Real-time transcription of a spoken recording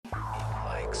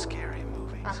like scary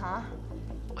movies? Uh-huh.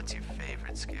 What's your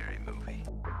favorite scary movie?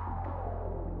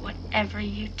 Whatever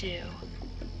you do,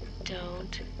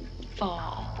 don't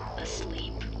fall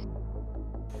asleep.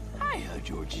 Hiya,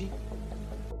 Georgie.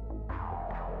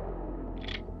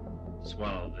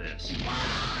 Swallow this.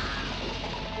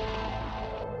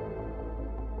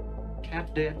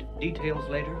 Cat dead. Details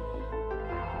later.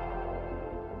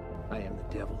 I am the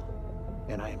devil,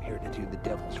 and I am here to do the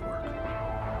devil's work.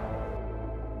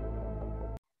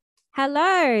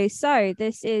 Hello. So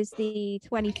this is the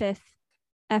 25th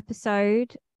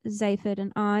episode. Zaphod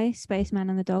and I, Spaceman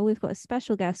and the Doll. We've got a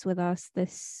special guest with us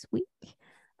this week.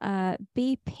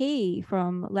 BP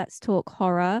from Let's Talk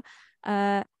Horror.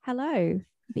 Hello,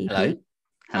 BP. Hello.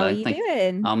 How are you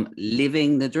doing? I'm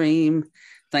living the dream.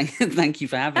 Thank you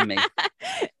for having me.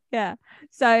 Yeah.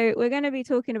 So we're going to be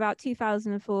talking about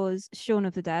 2004's Shaun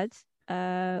of the Dead.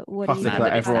 What do you Classic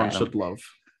that everyone should love.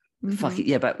 Mm-hmm. Fuck it,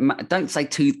 yeah, but don't say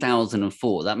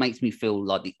 2004. That makes me feel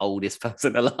like the oldest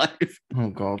person alive. Oh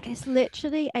God, It's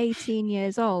literally 18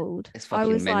 years old. It's fucking I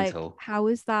was mental. like, how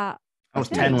is that? I was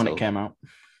That's 10 when mental. it came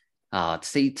out.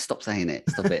 See, stop saying it.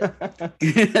 Stop it.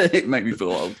 It made me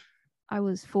feel old. I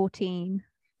was 14.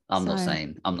 I'm not So-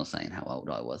 saying how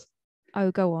old I was. Oh,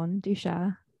 go on, do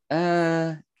share.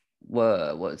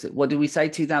 What is it? What did we say?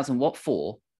 2000 what?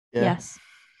 4? Yeah. Yes.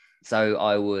 So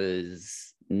I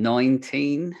was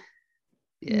 19.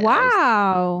 Yeah,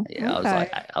 Wow.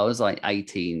 I was like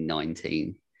 18,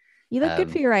 19. You look good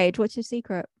for your age. What's your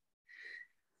secret?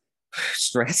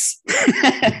 Stress.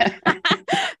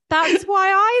 That's why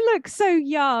I look so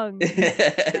young. There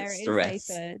it is,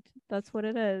 Stress. Zaphod. That's what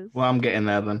it is. Well, I'm getting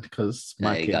there then because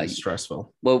my There you kid go. is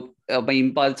stressful. Well, I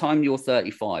mean, by the time you're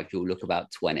 35, you'll look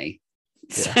about 20.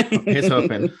 Yeah. Here's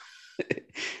hoping.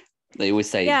 They always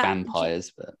say Yeah.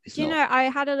 vampires, but it's Do you not. know, I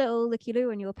had a little looky-loo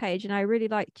on your page and I really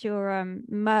liked your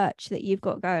merch that you've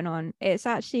got going on. It's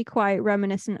actually quite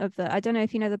reminiscent of I don't know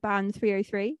if you know the band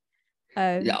 303.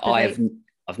 Yeah, but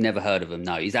I've never heard of them.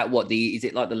 No, is that what is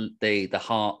it like the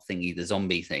heart thingy, the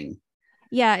zombie thing?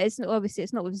 Yeah, it's not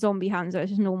with zombie hands, it's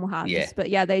just normal hands. Yeah. But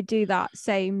yeah, they do that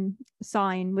same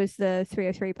sign with the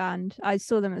 303 band. I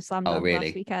saw them at Slam Dunk really?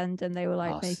 last weekend and they were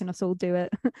like Nice. making us all do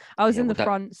it. I was Yeah, in the well,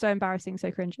 front, so embarrassing,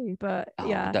 so cringy. But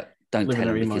yeah. Don't Living tell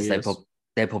them their emo because years.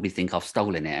 they probably think I've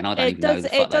stolen it, and I don't It even know does. who the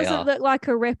fuck It they doesn't are. look like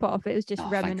a rip-off. It was just Oh,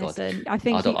 thank God. reminiscent. I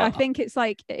think. don't- I think it's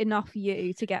like enough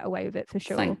you to get away with it for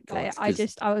sure. Thank God, I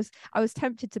 'cause- I was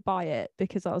tempted to buy it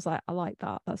because I was like, I like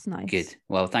that. That's nice. Good.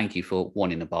 Well, thank you for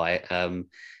wanting to buy it.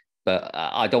 But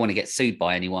I don't want to get sued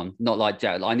by anyone. Not like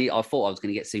Jared. I thought I was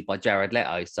going to get sued by Jared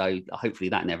Leto, so hopefully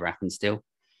that never happens. Still.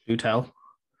 Do tell.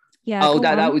 Yeah. Oh, go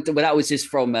on. that was just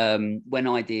from when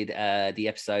I did the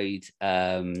episode,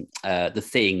 The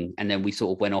Thing, and then we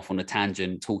sort of went off on a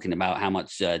tangent talking about how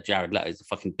much Jared Leto is a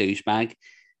fucking douchebag.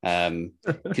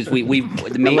 Because Allegedly, we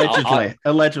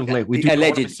do not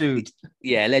want to be sued.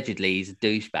 Yeah, allegedly he's a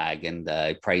douchebag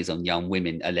and preys on young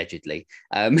women. Allegedly,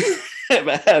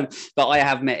 but I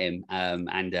have met him,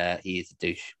 and he is a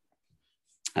douche.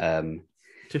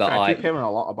 To be fair, I keep hearing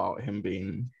a lot about him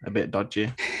being a bit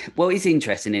dodgy. Well, it's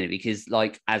interesting, isn't it? Because,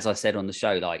 like, as I said on the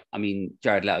show, like, I mean,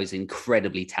 Jared Leto is an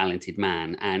incredibly talented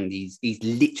man, and he's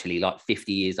literally like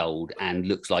 50 years old and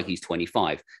looks like he's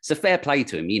 25. So fair play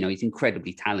to him. You know, he's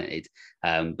incredibly talented,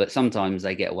 but sometimes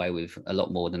they get away with a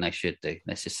lot more than they should do.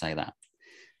 Let's just say that.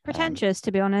 Pretentious,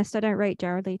 to be honest. I don't rate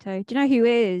Jared Leto. Do you know who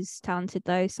is talented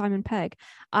though? Simon Pegg.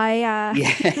 Yeah.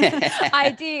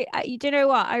 I do. You do know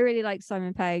what? I really like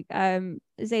Simon Pegg.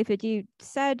 Zaphod, you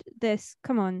said this.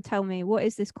 Come on, tell me, what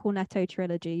is this Cornetto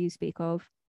trilogy you speak of?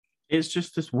 It's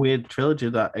just this weird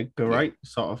trilogy that Edgar Wright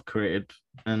sort of created,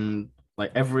 and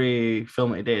like every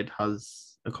film it did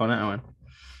has a Cornetto in.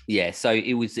 Yeah. So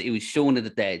it was Shaun of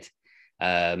the Dead.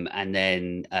 And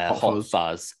then Hot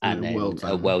Fuzz, and then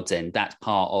World's End. That's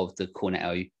part of the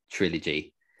Cornetto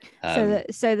trilogy. So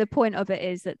the point of it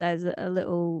is that there's a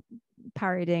little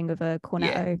parodying of a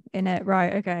Cornetto in it,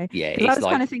 right? Okay. Yeah, 'Cause I was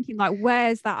kind of thinking, like,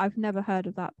 where's that? I've never heard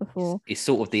of that before. It's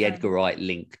sort of the Edgar Wright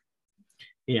link.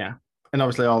 Yeah, and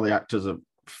obviously all the actors are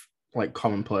like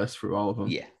commonplace through all of them.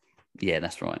 Yeah,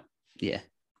 that's right. Yeah.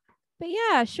 But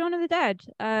yeah, Shaun of the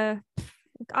Dead,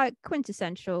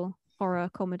 quintessential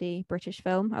horror comedy British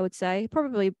film, I would say.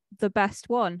 Probably the best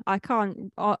one. I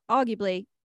can't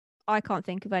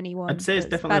think of anyone. I'd say it's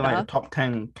that's definitely better. like a top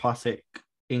 10 classic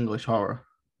English horror.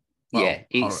 Yeah,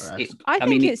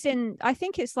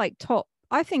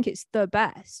 I think it's the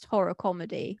best horror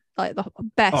comedy, like the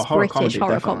best British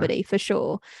horror comedy for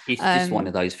sure. It's just one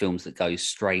of those films that goes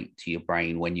straight to your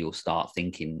brain when you'll start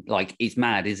thinking. Like, it's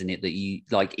mad, isn't it, that you,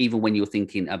 like, even when you're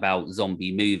thinking about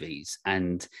zombie movies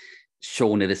and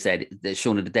Shaun of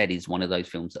the Dead is one of those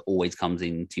films that always comes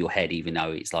into your head, even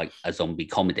though it's like a zombie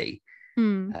comedy.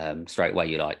 Straight away,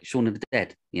 you're like Shaun of the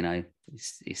Dead. You know,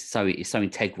 it's so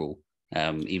integral,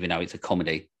 even though it's a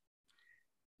comedy.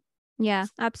 Yeah,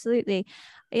 absolutely.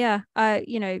 Yeah,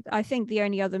 I think the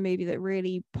only other movie that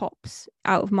really pops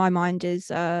out of my mind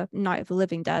is Night of the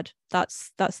Living Dead.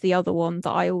 That's the other one that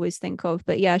I always think of.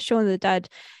 But yeah, Shaun of the Dead,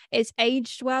 it's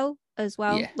aged well as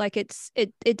well. Yeah. Like it's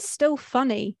still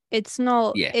funny. It's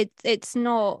not Yeah. it's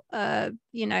not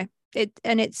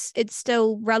it's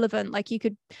still relevant. Like you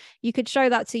could show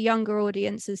that to younger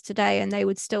audiences today and they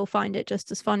would still find it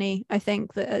just as funny, I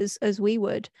think, that as we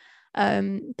would.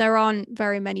 There aren't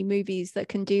very many movies that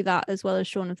can do that as well as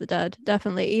Shaun of the Dead.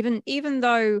 Definitely, even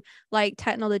though like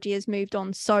technology has moved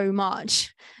on so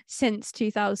much since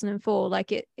 2004,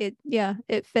 like it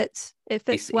fits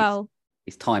well.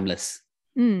 It's timeless.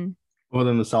 More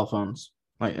than the cell phones,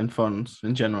 like and phones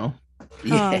in general.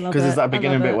 Yeah, because there's that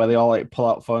beginning bit where they all like pull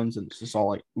out phones and it's just all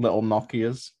like little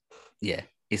Nokias. Yeah.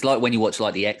 It's like when you watch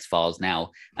like the X-Files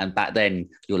now, and back then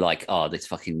you're like, oh, this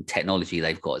fucking technology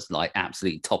they've got is like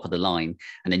absolutely top of the line.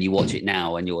 And then you watch it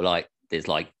now and you're like, there's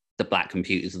like the black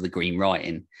computers with the green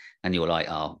writing. And you're like,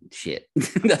 oh, shit,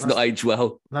 that's not aged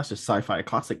well. That's just sci-fi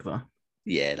classic though.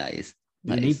 Yeah, that is.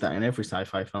 You need that in every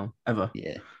sci-fi film ever.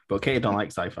 Yeah. But Katie don't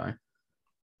like sci-fi.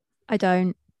 I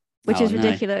don't. Which is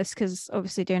ridiculous because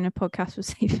obviously doing a podcast with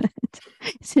Stephen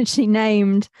essentially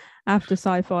named after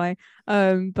sci-fi.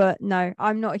 But no,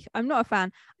 I'm not a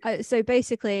fan. So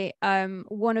basically,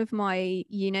 one of my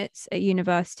units at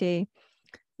university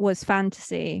was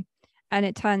fantasy, and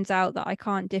it turns out that I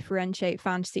can't differentiate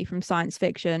fantasy from science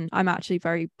fiction. I'm actually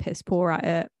very piss poor at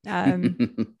it.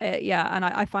 Yeah, and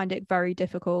I find it very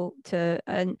difficult to.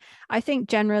 And I think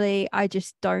generally, I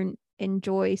just don't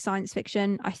enjoy science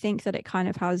fiction. I think that it kind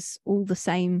of has all the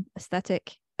same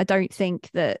aesthetic. I don't think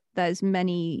that there's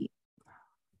many.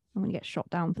 I'm gonna get shot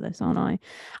down for this, aren't I?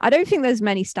 I don't think there's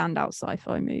many standout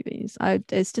sci-fi movies.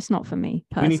 It's just not for me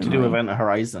personally. We need to do Event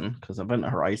Horizon because Event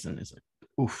Horizon is it's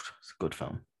a good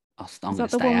film. Is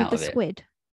that the one with the squid?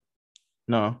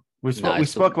 No, we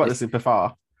spoke about this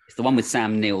before. It's the one with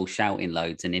Sam Neill shouting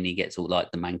loads, and then he gets all like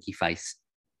the manky face.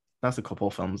 That's a couple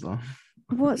of films though.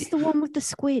 What's the one with the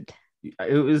squid?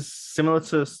 It was similar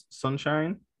to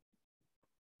Sunshine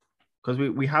because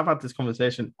we have had this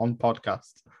conversation on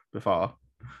podcast before.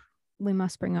 We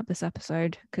must bring up this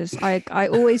episode because I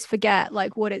always forget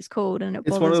like what it's called, and it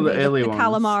bothers one of the me. early the ones.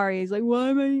 Calamari is like, why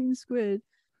am I eating squid?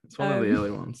 It's one of the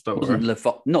early ones. Don't Wasn't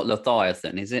worry. not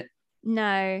Leviathan, is it?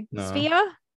 No. No.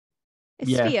 Sphere?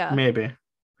 Sphere? Maybe.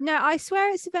 No, I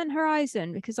swear it's Event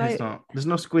Horizon because There's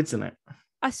no squids in it.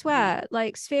 I swear,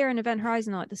 like Sphere and Event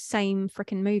Horizon are like the same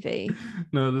freaking movie.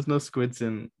 No, there's no squids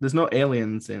in. There's no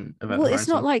aliens in Event Horizon. It's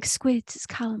not like squids, it's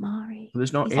calamari.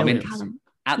 There's no aliens.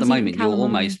 At the moment,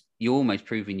 you're almost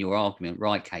proving your argument,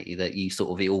 right, Katie? That you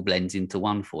sort of it all blends into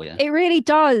one for you. It really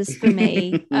does for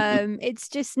me. It's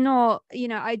just not,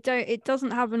 it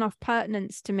doesn't have enough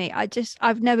pertinence to me.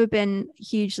 I've never been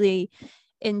hugely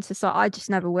into, so I just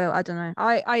never will. I don't know.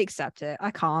 I accept it. I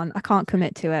can't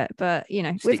commit to it. But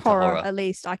with horror, at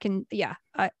least I can. Yeah,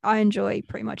 I enjoy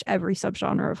pretty much every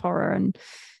subgenre of horror, and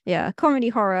comedy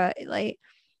horror. Like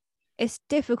it's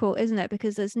difficult, isn't it?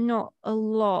 Because there's not a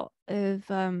lot of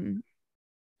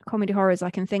comedy horrors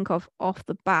I can think of off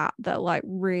the bat that are like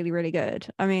really, really good.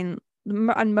 I mean,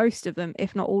 and most of them,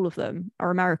 if not all of them,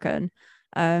 are American.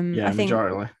 I think.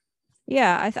 Majority.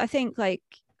 Yeah, I think like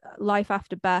Life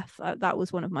After Beth, that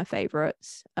was one of my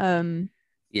favorites.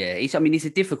 It's a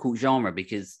difficult genre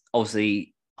because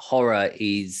obviously horror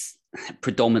is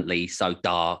predominantly so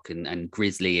dark and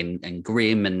grisly and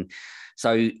grim, and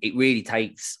so it really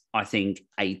takes, I think,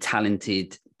 a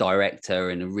talented director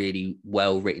and a really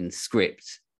well-written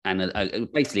script and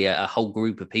basically a whole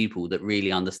group of people that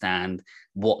really understand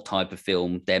what type of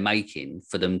film they're making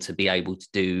for them to be able to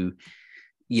do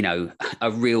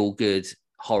a real good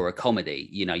horror comedy.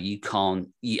 You can't,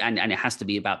 and it has to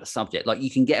be about the subject. Like you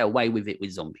can get away with it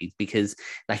with zombies because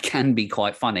they can be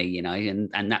quite funny,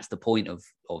 and that's the point of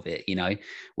it,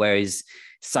 whereas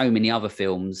so many other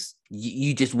films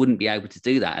you just wouldn't be able to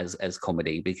do that as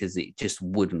comedy because it just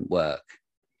wouldn't work.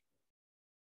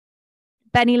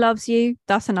 Benny Loves You,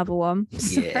 that's another one.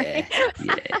 Yeah.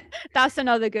 That's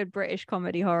another good British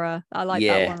comedy horror. I like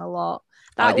that one a lot.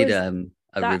 I did a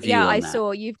review on I that.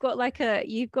 saw you've got like a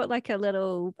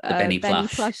little Benny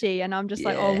plushie, and I'm just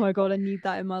like, oh my god, I need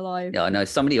that in my life. Yeah, I know.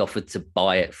 Somebody offered to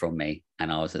buy it from me, and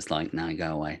I was just like, no,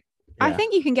 go away. Yeah. I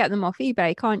think you can get them off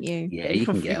eBay, can't you? Yeah, you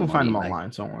can get them. You can find them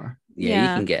online somewhere.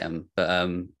 Yeah, you can get them,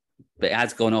 but it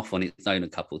has gone off on its own a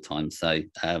couple of times. So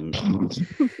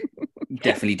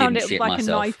Definitely Found didn't it shit like myself.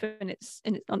 a knife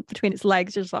between its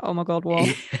legs, just like, oh my god,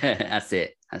 what? That's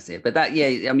it. But that,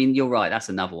 yeah, I mean, you're right. That's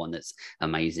another one that's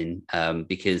amazing,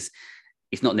 because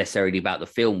it's not necessarily about the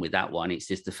film with that one. It's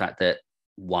just the fact that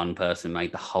one person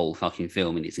made the whole fucking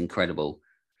film, and it's incredible.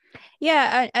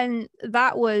 Yeah, and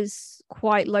that was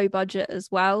quite low budget as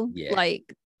well. Yeah.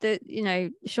 Like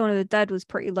Shaun of the Dead was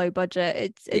pretty low budget.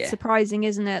 It's Yeah. surprising,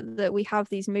 isn't it, that we have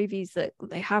these movies that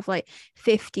they have like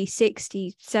 50,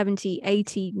 60, 70,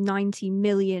 80, 90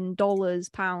 million dollars,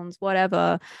 pounds,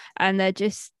 whatever, and they're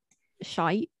just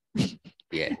shite.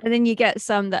 Yeah. And then you get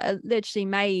some that are literally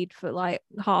made for like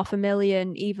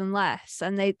 500,000, even less,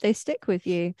 and they stick with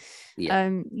you. Yeah.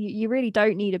 You really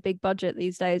don't need a big budget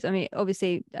these days. I mean,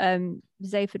 obviously,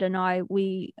 Zayford and I,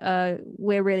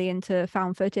 we're really into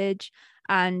found footage,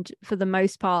 and for the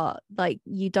most part, like,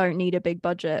 you don't need a big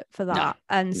budget for that.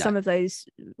 And some of those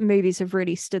movies have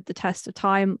really stood the test of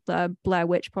time. The Blair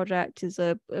Witch Project is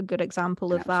a good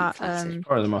example of that.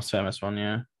 Probably the most famous one,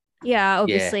 yeah. Yeah,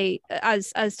 obviously,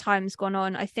 as time's gone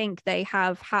on, I think they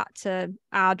have had to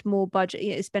add more budget.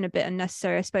 It's been a bit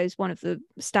unnecessary. I suppose one of the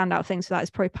standout things for that is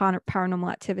probably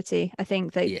Paranormal Activity. I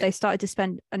think they started to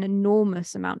spend an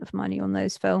enormous amount of money on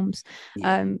those films,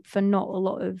 for not a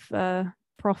lot of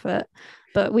profit.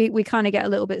 But we kind of get a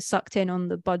little bit sucked in on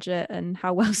the budget and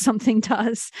how well something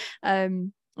does.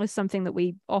 It's something that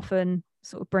we often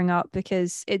sort of bring up,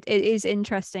 because it is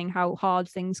interesting how hard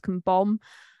things can bomb.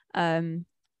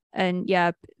 And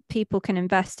yeah, people can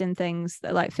invest in things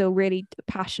that like feel really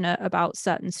passionate about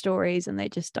certain stories, and they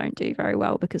just don't do very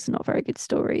well because they're not very good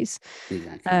stories.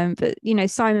 Exactly.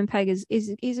 But Simon Pegg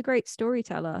he's a great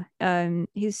storyteller.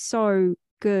 He's so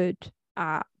good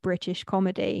at British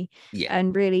comedy,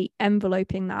 and really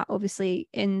enveloping that, obviously,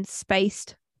 in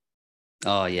Spaced.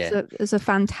 Oh yeah, it's a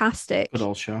fantastic, good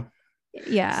old show.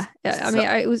 Yeah, I mean,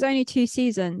 it was only 2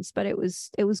 seasons, but it was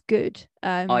good.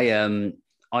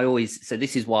 I always, so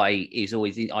this is why it's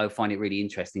always, I find it really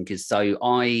interesting, because so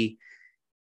I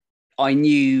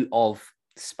knew of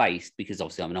Spaced because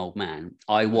obviously I'm an old man.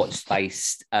 I watched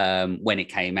Spaced when it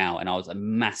came out, and I was a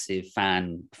massive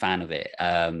fan of it.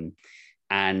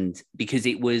 And because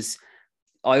it was,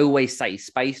 I always say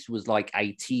Spaced was like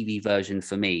a TV version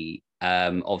for me,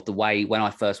 of the way when I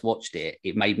first watched it,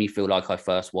 it made me feel like I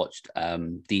first watched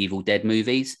the Evil Dead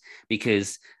movies,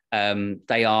 because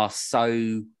they are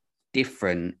so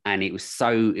different, and it was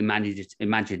so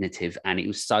imaginative, and it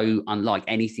was so unlike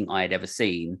anything I had ever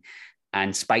seen,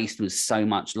 and Spaced was so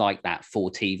much like that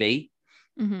for TV.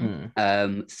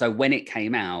 So when it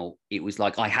came out, it was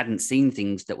like I hadn't seen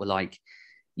things that were like,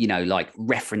 like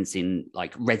referencing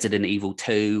like Resident Evil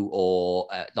 2, or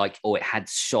it had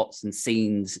shots and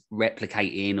scenes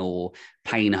replicating or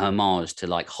paying homage to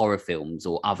like horror films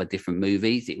or other different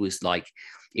movies. It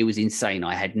was insane.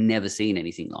 I had never seen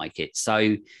anything like it.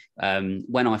 So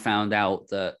when I found out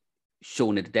that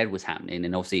Shaun of the Dead was happening,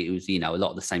 and obviously it was, a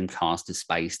lot of the same cast as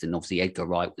Spaced, and obviously Edgar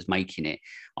Wright was making it,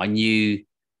 I knew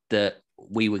that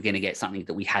we were going to get something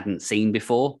that we hadn't seen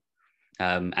before.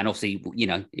 And obviously,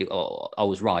 I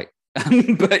was right.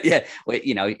 But yeah,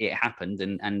 it happened,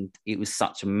 and it was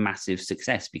such a massive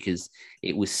success because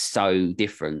it was so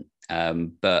different.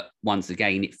 But once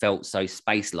again, it felt so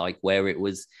space-like, where it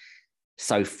was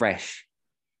so fresh.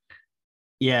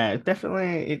 Yeah, it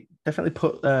definitely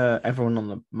put everyone on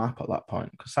the map at that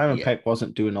point, because Simon Pegg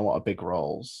wasn't doing a lot of big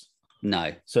roles.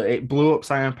 No. So it blew up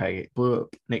Simon Pegg, it blew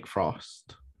up Nick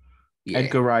Frost. Yeah.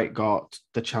 Edgar Wright got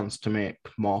the chance to make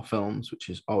more films, which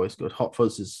is always good. Hot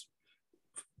Fuzz is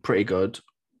pretty good.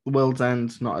 World's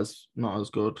End, not as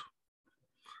good.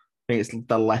 I think it's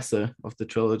the lesser of the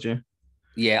trilogy.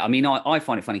 Yeah, I mean, I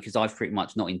find it funny because I've pretty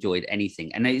much not enjoyed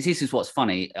anything. And this is what's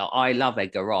funny. I love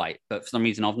Edgar Wright, but for some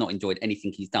reason I've not enjoyed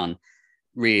anything he's done,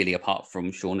 really, apart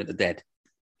from Shaun of the Dead.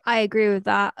 I agree with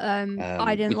that.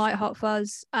 I didn't like Hot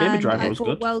Fuzz. Baby Driver was thought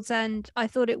good. World's End, I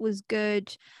thought it was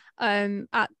good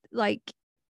at like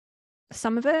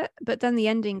some of it, but then the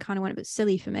ending kind of went a bit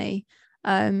silly for me.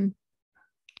 And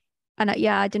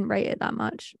I didn't rate it that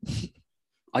much.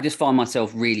 I just find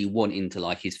myself really wanting to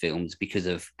like his films because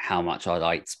of how much I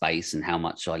liked Space and how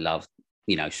much I loved,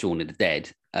 Shaun of the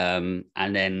Dead. And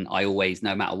then I always,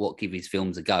 no matter what, give his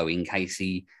films a go in case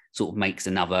he sort of makes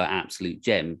another absolute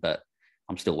gem, but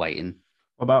I'm still waiting.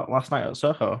 What about Last Night at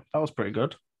Soho? That was pretty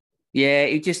good. Yeah,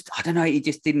 it just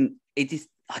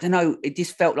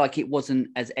felt like it wasn't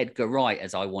as Edgar Wright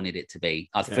as I wanted it to be.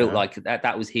 I felt like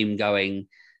that was him going,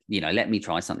 let me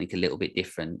try something a little bit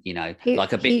different, Did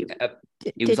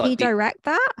he direct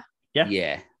that?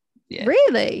 Yeah.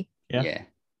 Really? Yeah.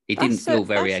 It didn't feel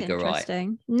very Edgar Wright.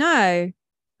 No,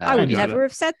 I would never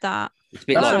have said that. It's a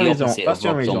bit like the opposite That's of the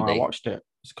Rob only reason I Zombie. watched it.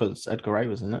 It's because Edgar Wright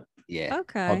was in it Yeah, or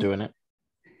Okay. doing it.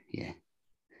 yeah.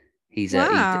 He's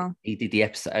Wow. he did the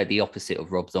episode the opposite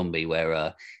of Rob Zombie,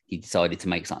 where he decided to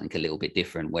make something a little bit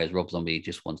different, whereas Rob Zombie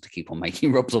just wants to keep on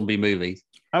making Rob Zombie movies.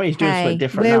 I mean, he's doing something Hey,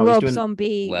 different we're now. Rob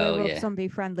Zombie. Well, we're Rob yeah. Zombie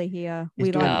friendly here. He's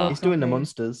We doing, like Rob he's doing the Zombie.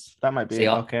 monsters. That might be See,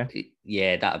 okay.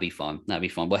 Yeah, that'd be fun. That'd be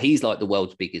fun. Well, he's like the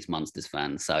world's biggest Monsters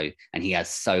fan, so and he has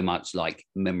so much like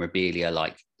memorabilia,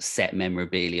 like set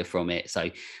memorabilia from it. So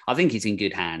I think he's in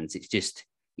good hands. It's just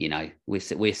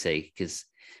we'll see because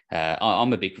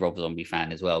I'm a big Rob Zombie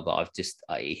fan as well, but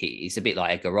it's a bit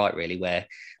like Edgar Wright really, where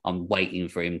I'm waiting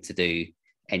for him to do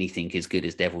anything as good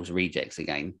as Devil's Rejects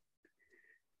again.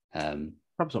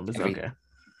 Rob Zombie's okay.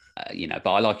 But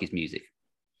I like his music.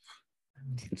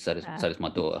 So does my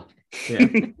daughter. Yeah,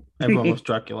 everyone loves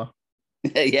Dracula.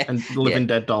 Yeah, and the Living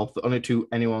Dead doll. The only two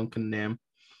anyone can name.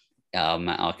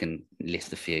 I can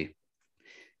list a few.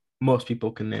 Most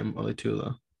people can name only two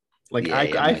though. Like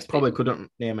I probably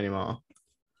couldn't name any more.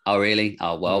 Oh really?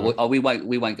 Oh well, No. we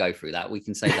won't go through that. We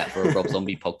can save that for a Rob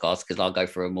Zombie podcast because I'll go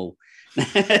through them all.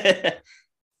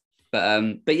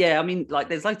 But yeah, I mean, like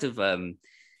there's loads of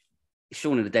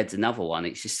Shaun of the Dead's another one.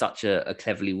 It's just such a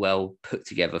cleverly well put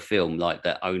together film, like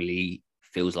that only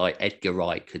feels like Edgar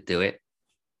Wright could do it.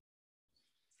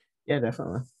 Yeah,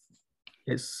 definitely.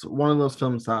 It's one of those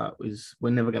films that we're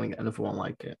never going to get another one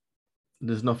like it.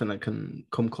 There's nothing that can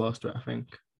come close to it, I think.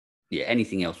 Yeah,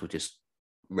 anything else will just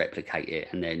replicate it,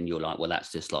 and then you're like, well,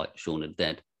 that's just like Shaun of the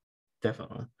Dead.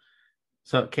 Definitely.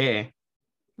 So, Kay,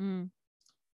 Mm.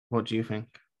 what do you think?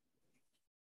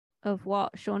 Of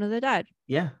what? Shaun of the Dead?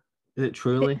 Yeah. Is it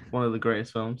truly one of the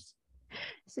greatest films?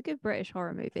 It's a good British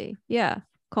horror movie. Yeah,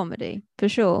 comedy for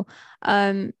sure.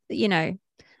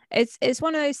 It's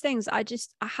one of those things I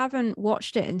haven't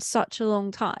watched it in such a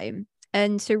long time,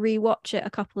 and to rewatch it a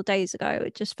couple of days ago,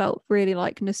 it just felt really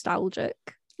like nostalgic.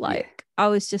 Like I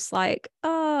was just like,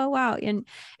 oh wow, and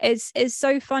it's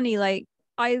so funny. Like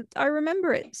I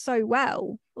remember it so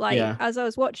well. Like as I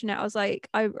was watching it, I was like,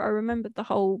 I remembered the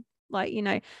whole. Like,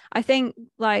 I think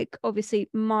like obviously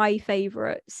my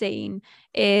favorite scene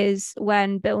is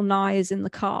when Bill Nye is in the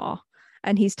car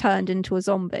and he's turned into a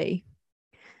zombie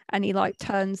and he like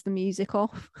turns the music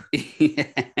off. I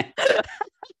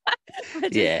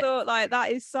just thought like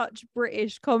that is such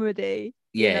British comedy.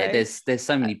 Yeah, there's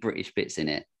so many British bits in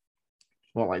it.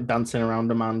 What, like dancing around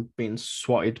a man being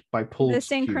swatted by pulse? The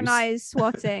synchronized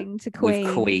swatting to Queen.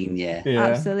 With Queen, yeah.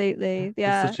 Absolutely.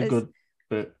 Yeah. It's such a good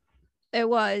bit. It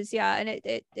was, yeah, and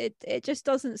it just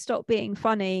doesn't stop being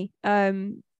funny.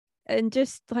 And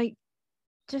just the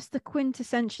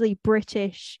quintessentially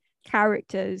British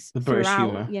characters The British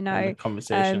throughout, humor, the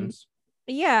conversations.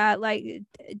 Yeah, like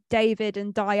David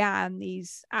and Diane,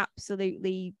 these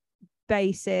absolutely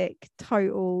basic,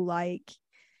 total like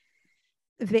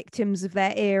victims of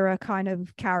their era kind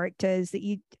of characters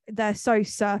that they're so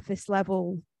surface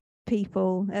level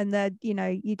people, and they're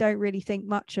you don't really think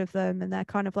much of them, and they're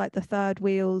kind of like the third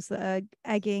wheels that are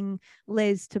egging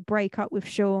Liz to break up with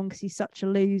Shaun because he's such a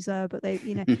loser, but they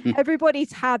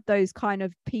everybody's had those kind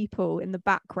of people in the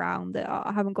background that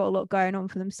haven't got a lot going on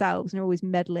for themselves and are always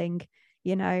meddling,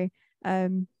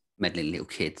 meddling little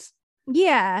kids.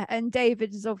 Yeah, and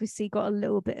David has obviously got a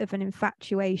little bit of an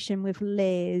infatuation with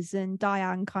Liz, and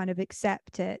Diane kind of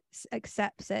accepts it.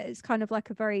 It's kind of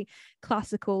like a very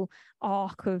classical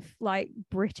arc of like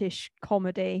British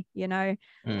comedy, and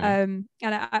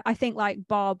I think like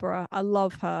Barbara, I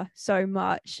love her so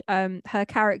much. Her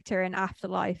character in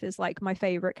Afterlife is like my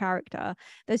favorite character.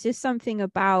 There's just something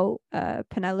about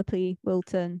Penelope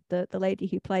Wilton, the lady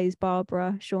who plays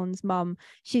Barbara, Shaun's mum.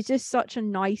 She's just such a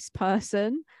nice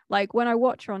person. Like when I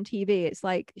watch her on TV, it's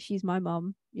like she's my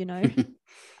mum,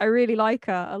 I really like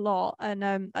her a lot.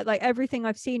 And like everything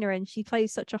I've seen her in, she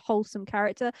plays such a wholesome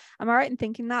character. Am I right in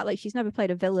thinking that? Like she's never played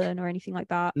a villain or anything like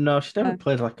that? No, she's never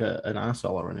played like an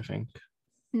arsehole or anything.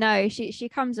 No, she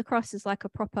comes across as like a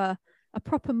proper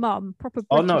mum, proper British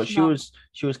Oh no, she mum.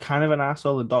 was kind of an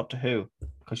arsehole in Doctor Who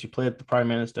because she played the Prime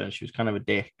Minister and she was kind of a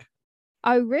dick.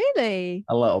 Oh really?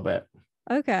 A little bit.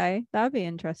 Okay, that'd be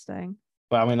interesting.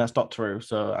 But I mean, that's Doctor Who,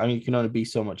 so I mean, you can only be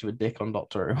so much of a dick on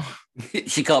Doctor Who.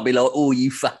 She can't be like, "Oh, you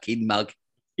fucking mug."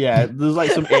 Yeah, there's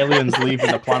like some aliens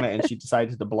leaving the planet, and she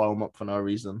decided to blow them up for no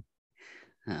reason.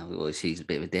 Oh, well, she's a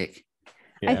bit of a dick.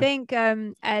 Yeah. I think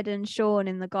Ed and Shaun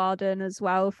in the garden as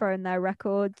well, throwing their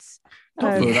records.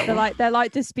 They're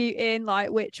like disputing like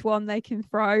which one they can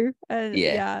throw.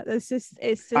 It's just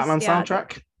Batman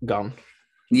soundtrack gone.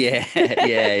 Yeah.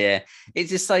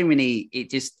 It's just so many.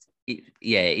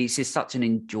 it's just such an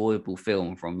enjoyable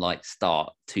film from like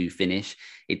start to finish.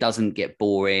 It doesn't get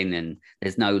boring, and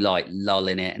there's no like lull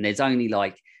in it, and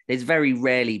there's very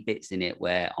rarely bits in it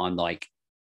where I'm like,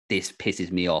 this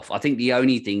pisses me off. I think the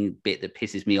only bit that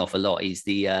pisses me off a lot is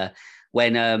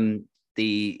when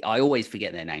I always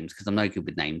forget their names because I'm no good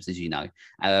with names, as you know.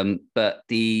 But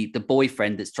the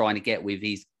boyfriend that's trying to get with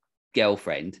his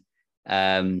girlfriend,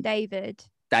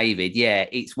 David, yeah,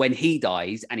 it's when he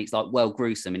dies, and it's like, well,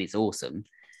 gruesome, and it's awesome.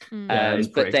 Yeah,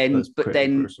 but then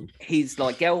gruesome. his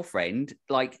like girlfriend,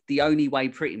 like the only way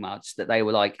pretty much that they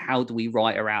were like, how do we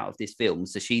write her out of this film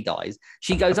so she dies?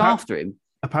 She goes after him.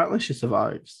 Apparently she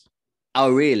survives.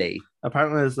 Oh, really?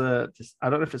 Apparently there's I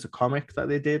don't know if it's a comic that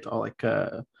they did or like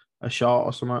a short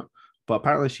or something, but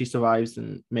apparently she survives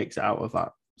and makes it out of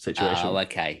that situation. Oh,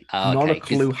 okay. Not a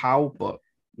clue how, but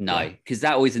no, because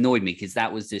that always annoyed me, because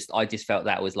I just felt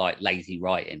that was like lazy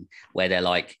writing, where they're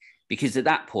like, because at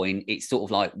that point it's sort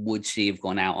of like, would she have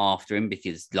gone out after him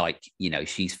because, like, you know,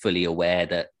 she's fully aware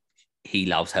that he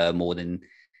loves her more than,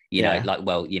 you know, like,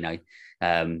 well, you know,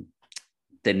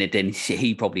 then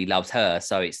he probably loves her.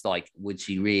 So it's like, would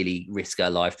she really risk her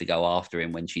life to go after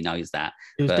him when she knows that?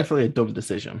 It was definitely a dumb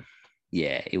decision.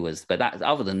 Yeah, it was. But that,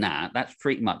 other than that, that's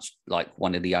pretty much like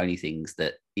one of the only things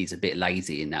that is a bit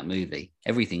lazy in that movie.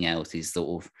 Everything else is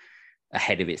sort of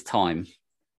ahead of its time.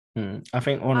 I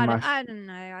think I don't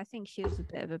know. I think she was a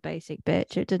bit of a basic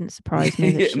bitch. It didn't surprise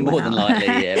me that she more than likely.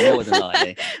 You're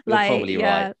probably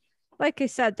right. Like I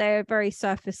said, they are very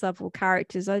surface level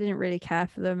characters. I didn't really care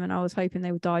for them, and I was hoping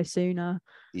they would die sooner.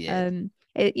 Yeah.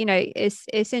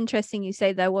 It's interesting you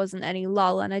say there wasn't any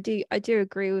lull, and I do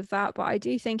agree with that, but I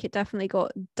do think it definitely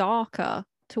got darker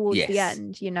towards the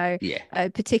end, you know.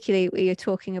 Particularly where you're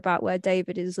talking about where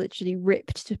David is literally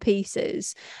ripped to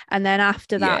pieces, and then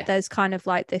after that there's kind of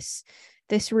like this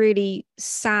really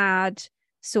sad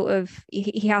sort of,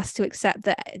 he has to accept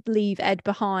that, leave Ed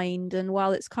behind, and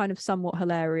while it's kind of somewhat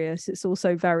hilarious, it's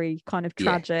also very kind of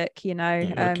tragic, you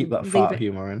know. Keep that fart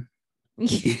humor in.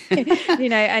 You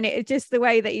know, and it just the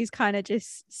way that he's kind of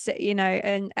just, you know,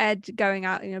 and Ed going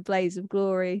out in a blaze of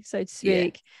glory, so to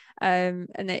speak. And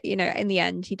that, you know, in the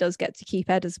end he does get to keep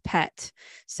Ed as a pet,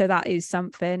 so that is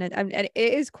something. And it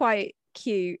is quite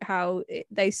cute how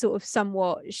they sort of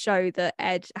somewhat show that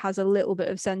Ed has a little bit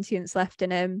of sentience left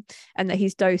in him, and that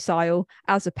he's docile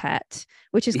as a pet,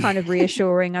 which is kind of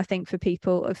reassuring, I think, for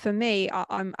people. For me,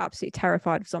 I'm absolutely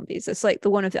terrified of zombies. It's like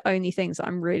one of the only things that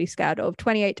I'm really scared of.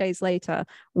 28 Days Later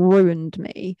ruined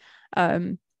me.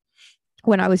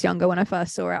 When I was younger, when I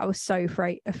first saw it, I was so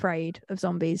afraid of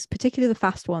zombies, particularly the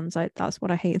fast ones. That's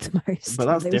what I hate the most. But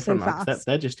that's different,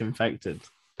 they're just infected.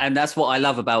 And that's what I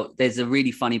love about, there's a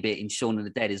really funny bit in Shaun of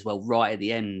the Dead as well, right at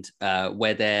the end,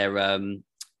 where they're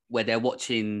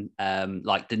watching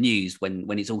like the news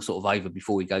when it's all sort of over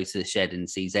before he goes to the shed and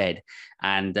sees Ed.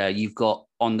 And you've got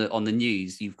on the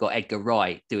news, you've got Edgar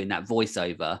Wright doing that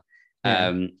voiceover.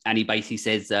 And he basically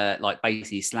says, like,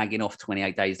 basically slagging off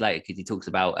 28 Days Later, because he talks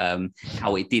about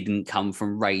how it didn't come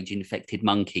from rage infected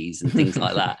monkeys and things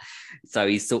like that. So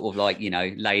he's sort of like, you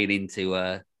know, laying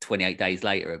into 28 Days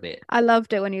Later a bit. I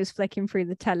loved it when he was flicking through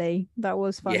the telly. That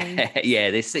was funny.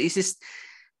 It's just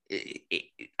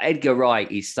Edgar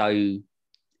Wright is so you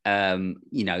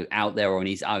know, out there on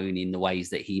his own in the ways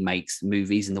that he makes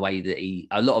movies, and the way that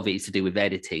a lot of it is to do with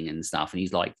editing and stuff, and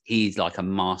he's like a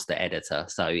master editor.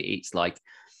 So it's like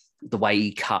the way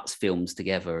he cuts films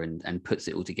together and puts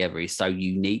it all together is so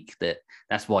unique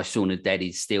that's why Shaun of the Dead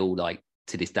is still, like,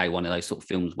 to this day, one of those sort of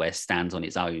films where it stands on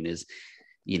its own. As,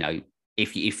 you know,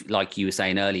 if like you were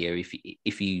saying earlier,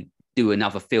 if you do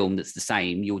another film that's the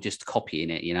same, you're just copying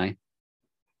it, you know.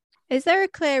 Is there a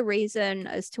clear reason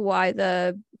as to why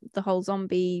the whole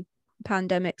zombie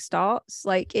pandemic starts?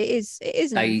 Like, it is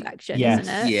an infection, isn't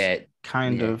it? Yeah,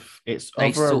 kind of. It's they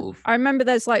over. Sort of... I remember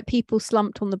there's like people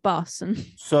slumped on the bus, and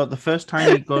so the first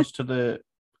time he goes to the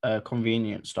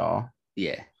convenience store,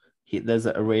 there's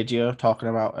a radio talking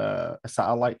about a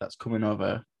satellite that's coming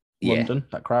over London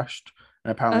that crashed,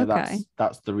 and apparently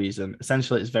that's the reason.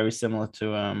 Essentially, it's very similar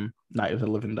to Night of the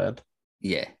Living Dead.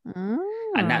 Yeah.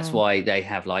 And that's why they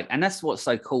have, like, and that's what's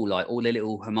so cool, like all the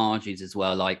little homages as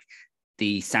well. Like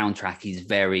the soundtrack is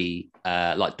very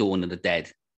like Dawn of the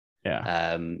Dead.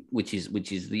 Which is,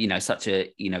 you know, such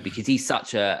a, you know, because he's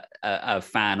such a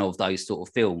fan of those sort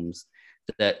of films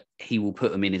that he will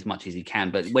put them in as much as he can.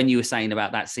 But when you were saying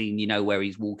about that scene, you know, where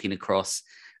he's walking across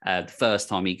the first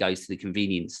time he goes to the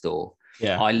convenience store,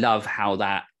 I love how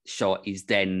that shot is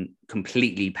then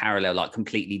completely parallel, like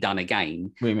completely done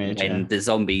again Remade, when the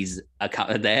zombies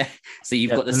are there. So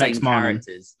you've got the same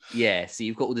characters. Yeah. So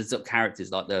you've got all the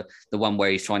characters, like the one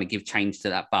where he's trying to give change to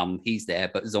that bum. He's there,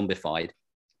 but zombified.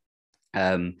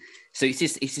 So it's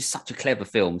just such a clever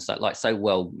film, so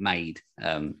well made.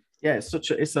 Yeah, it's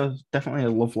definitely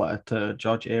a love letter to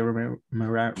George A. Romero.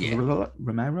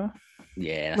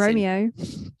 Yeah, Romeo.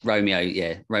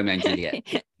 Yeah, Romeo and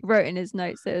Juliet. Wrote in his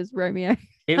notes that it was Romeo.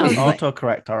 It was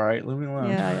autocorrect, all right. Leave me alone.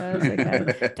 Yeah, it's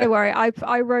okay. Don't worry.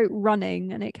 I wrote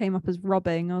running and it came up as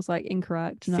robbing. I was like,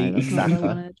 incorrect. No, that's exactly. not what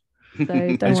I wanted.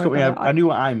 So don't worry. I knew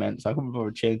what I meant, so I couldn't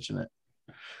bother changing it.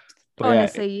 But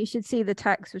honestly, you should see the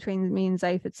text between me and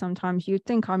Zaphod sometimes. You'd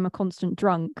think I'm a constant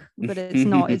drunk, but it's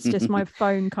not. It's just my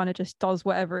phone kind of just does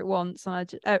whatever it wants. And I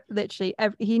just, literally,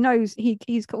 he knows,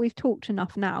 we've talked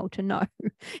enough now to know.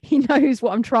 He knows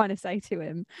what I'm trying to say to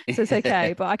him. So it's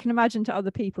okay. But I can imagine to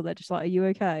other people, they're just like, are you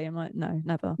okay? I'm like, no,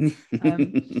 never.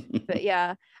 But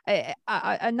yeah,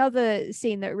 another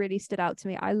scene that really stood out to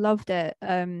me, I loved it.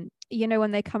 You know,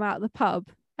 when they come out of the pub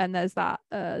and there's that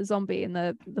zombie in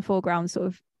the foreground sort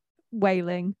of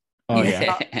wailing. Oh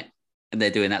yeah. And they're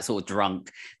doing that sort of drunk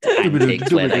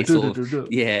antics where they sort of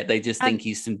they just think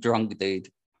he's some drunk dude.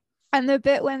 And the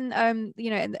bit when you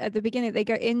know, at the beginning they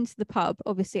go into the pub,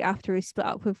 obviously after he split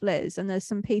up with Liz, and there's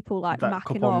some people like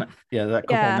macking off. That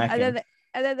couple necking.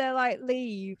 And then they're like,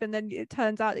 leave, and then it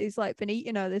turns out he's like been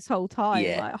eating her this whole time,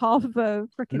 like half of a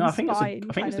freaking spine.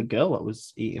 I think it's the girl that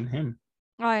was eating him.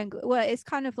 Well, it's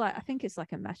kind of like, I think it's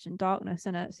like a mesh in darkness,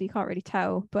 isn't it? So you can't really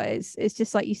tell, but it's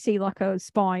just like you see like a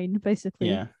spine basically.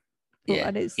 Yeah.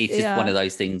 And it's just one of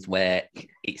those things where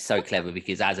it's so clever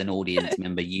because as an audience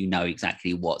member, you know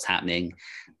exactly what's happening,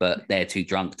 but they're too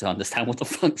drunk to understand what the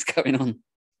fuck's going on.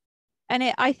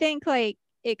 And I think like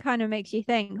it kind of makes you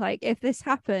think, like, if this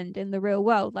happened in the real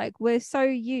world, like we're so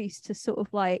used to sort of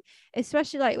like,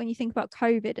 especially like when you think about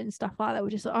COVID and stuff like that,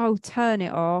 we're just like, oh, turn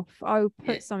it off, oh,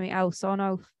 put something else on,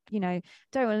 oh, you know,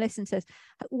 don't want to listen to this.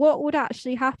 What would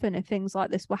actually happen if things like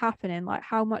this were happening? Like,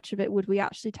 how much of it would we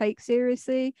actually take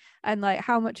seriously, and like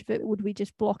how much of it would we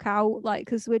just block out, like,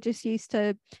 because we're just used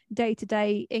to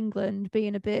day-to-day England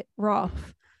being a bit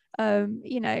rough.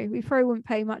 You know, we probably wouldn't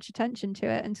pay much attention to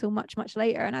it until much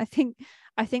later. And I think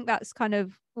that's kind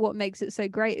of what makes it so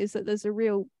great, is that there's a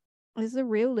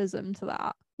realism to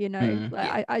that, you know.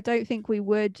 I don't think we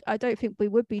would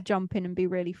be jumping and be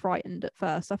really frightened at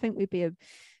first. I think we'd be a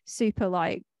super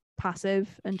like passive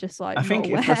and just like I think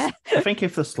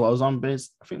if the slow zombies,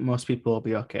 I think most people will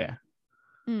be okay,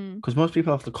 because most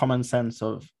people have the common sense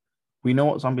of, we know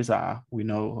what zombies are, we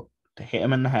know to hit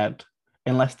them in the head,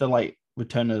 unless they're like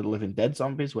Return of the Living Dead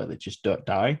zombies where they just don't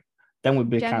die, then we'd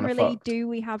be generally kind of fucked. Do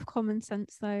we have common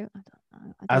sense though?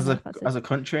 I don't know as a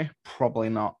country, probably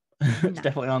not. It's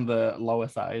definitely on the lower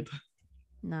side.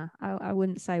 No, I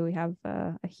wouldn't say we have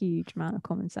a huge amount of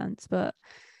common sense, but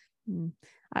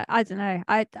I don't know.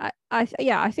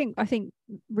 I think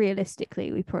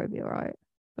realistically we'd probably be all right.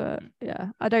 But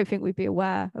yeah, I don't think we'd be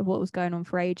aware of what was going on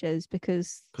for ages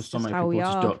because so many people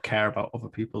just don't care about other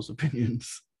people's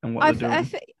opinions and what they're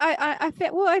doing.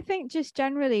 I think just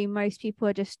generally most people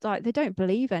are just like, they don't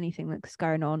believe anything that's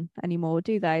going on anymore,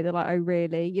 do they? They're like, oh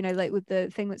really? You know, like with the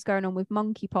thing that's going on with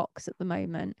monkeypox at the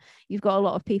moment, you've got a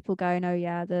lot of people going, oh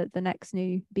yeah, the next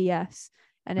new BS,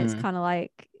 and it's kind of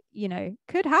like, you know,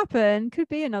 could happen, could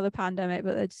be another pandemic,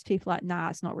 but they're just people like, nah,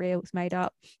 it's not real, it's made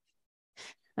up.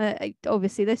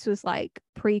 Obviously this was like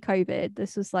pre-COVID,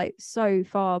 this was like so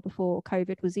far before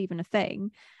COVID was even a thing,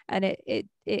 and it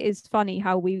is funny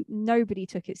how nobody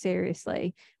took it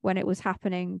seriously when it was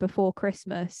happening before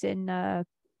Christmas in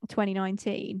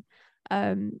 2019,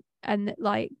 and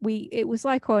like it was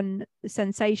like on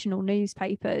sensational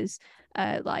newspapers,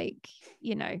 like,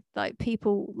 you know, like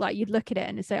people, like you'd look at it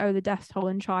and say, oh, the death toll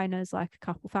in China is like a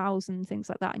couple thousand, things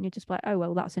like that, and you're just like, oh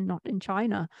well, that's not in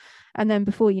China. And then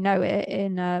before you know it,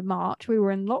 in March we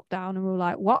were in lockdown and we were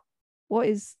like, what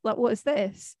is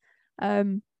this?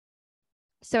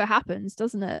 So it happens,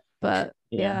 doesn't it? But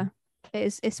yeah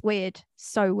it's weird,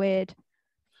 so weird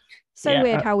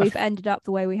how we've ended up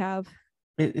the way we have.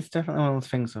 It's definitely one of those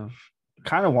things of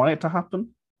kind of want it to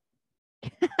happen,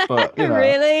 but you know,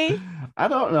 really, I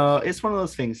don't know. It's one of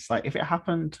those things like, if it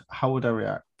happened, how would I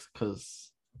react?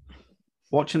 Because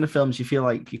watching the films, you feel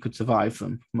like you could survive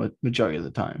them majority of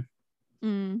the time,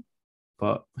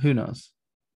 but who knows?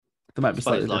 There might be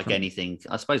slightly different.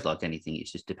 I suppose like anything, it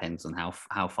just depends on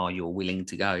how far you're willing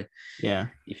to go. Yeah,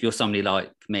 if you're somebody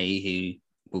like me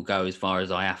who will go as far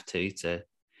as I have to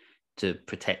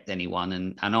protect anyone,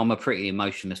 and I'm a pretty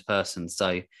emotionless person,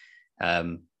 so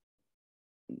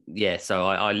so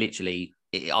I literally,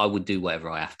 I would do whatever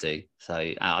I have to.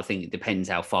 So I think it depends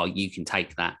how far you can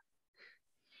take that.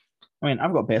 I mean,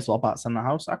 I've got baseball bats in the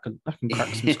house. I can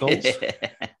crack some skulls.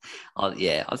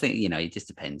 I think it just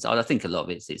depends. I think a lot of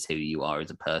it's who you are as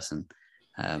a person.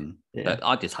 But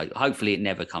I just hopefully it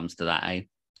never comes to that.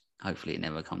 Hopefully it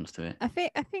never comes to it.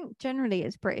 I think generally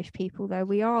as British people though,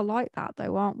 we are like that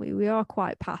though, aren't we? We are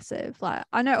quite passive. Like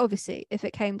I know obviously if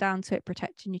it came down to it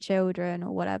protecting your children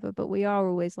or whatever, but we are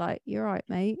always like, you're right,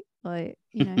 mate. Like,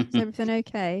 is everything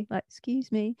okay? Like,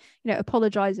 excuse me,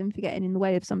 apologizing for getting in the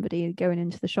way of somebody going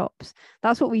into the shops.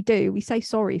 That's what we do. We say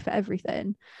sorry for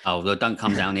everything. Oh, well, don't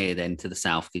come down here then to the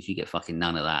south because you get fucking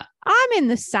none of that. I'm in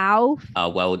the south. Oh,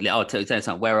 well, I'll tell you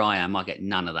something. Where I am, I get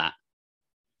none of that.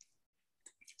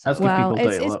 Well,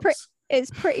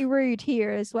 it's pretty rude here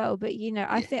as well, but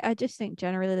I just think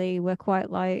generally we're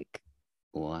quite like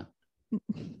what?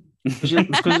 Because you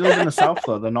live in the south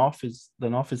though. The north is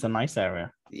a nice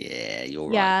area. Yeah, you're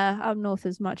right. Yeah, up north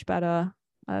is much better.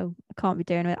 Oh, I can't be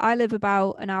doing it. I live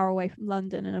about an hour away from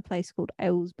London in a place called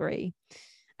Aylesbury,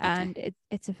 and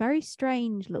it's a very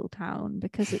strange little town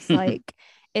because it's like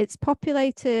it's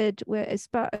populated where it's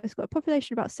got a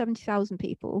population of about 70,000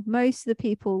 people. Most of the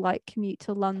people like commute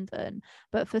to London,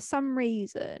 but for some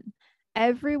reason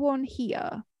everyone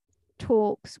here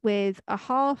talks with a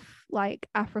half like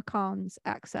Afrikaans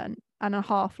accent and a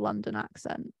half London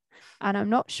accent, and I'm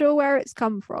not sure where it's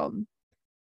come from,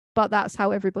 but that's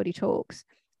how everybody talks.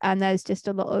 And there's just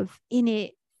a lot of in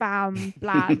it, bam,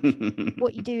 blab,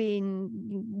 what you doing,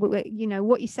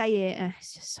 what you saying.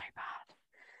 It's just so bad.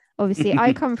 Obviously,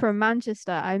 I come from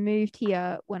Manchester. I moved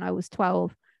here when I was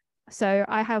 12. So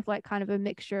I have like kind of a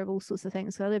mixture of all sorts of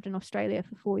things. So I lived in Australia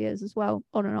for 4 years as well,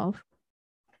 on and off.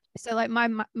 So like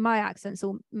my accent's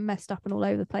all messed up and all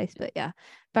over the place. But yeah,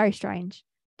 very strange.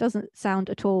 Doesn't sound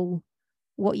at all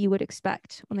what you would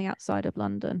expect on the outside of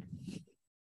London.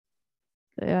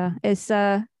 So yeah,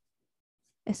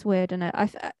 it's weird, isn't it?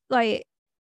 I like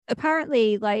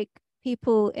apparently like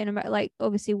people in America, like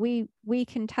obviously we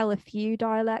can tell a few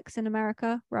dialects in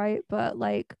America, right? But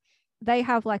like they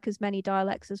have like as many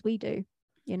dialects as we do,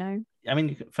 I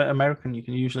mean, for American, you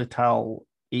can usually tell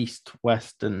east,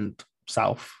 west, and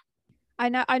south. I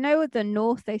know with the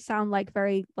north they sound like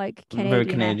very like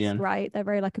Canadian, right? They're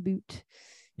very like a boot.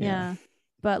 Yeah.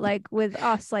 But like with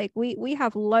us, like we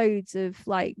have loads of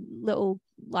like little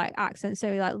like accents. So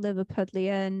like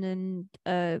Liverpudlian and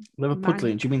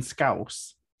Liverpudlian. Do you mean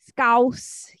Scouse?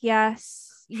 Scouse,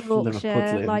 yes.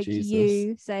 Yorkshire, like Jesus.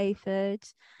 you, Sayford,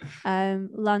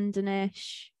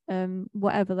 Londonish,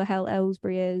 whatever the hell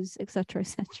Aylesbury is, etc.,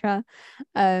 etc.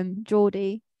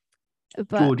 Geordie,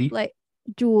 but like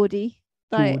Geordie,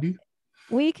 like. Geordie.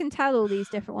 We can tell all these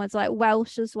different ones, like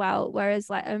Welsh as well. Whereas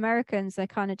like Americans, they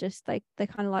kind of just they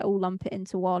kind of like all lump it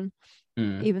into one,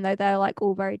 even though they're like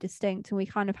all very distinct. And we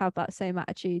kind of have that same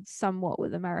attitude somewhat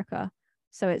with America.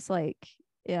 So it's like,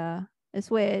 yeah,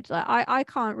 it's weird. Like I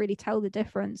can't really tell the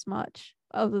difference much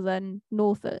other than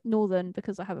northern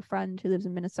because I have a friend who lives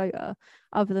in Minnesota.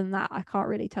 Other than that, I can't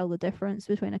really tell the difference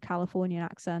between a Californian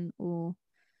accent or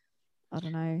I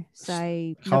don't know,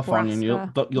 say Californian.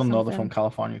 You'll know they're from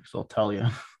California because they'll tell you.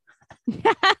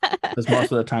 Because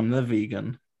most of the time they're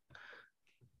vegan.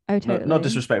 Oh, totally. No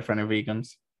disrespect for any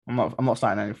vegans. I'm not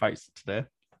starting any fights today.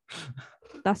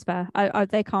 That's fair.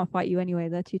 They can't fight you anyway.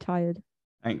 They're too tired.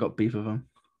 I ain't got beef with them.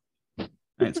 I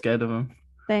ain't scared of them.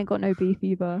 They ain't got no beef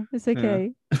either. It's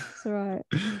okay. Yeah. It's all right.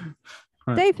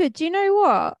 Right. David, do you know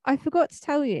what? I forgot to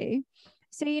tell you.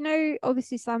 So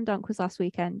obviously Slam Dunk was last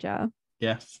weekend, yeah?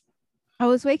 Yes. I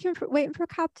was waiting for a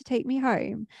cab to take me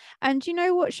home. And do you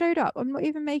know what showed up? I'm not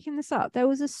even making this up. There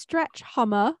was a stretch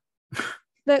Hummer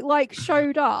that like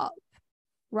showed up,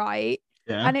 right?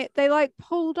 Yeah. And they like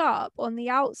pulled up on the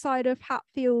outside of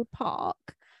Hatfield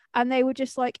Park and they were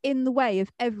just like in the way of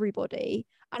everybody.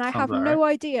 And I have no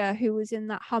idea who was in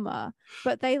that Hummer,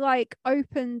 but they like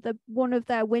opened one of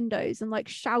their windows and like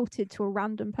shouted to a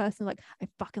random person like, I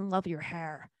fucking love your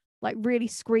hair. Like really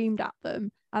screamed at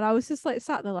them. And I was just like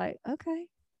sat there like, okay,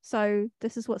 so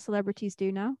this is what celebrities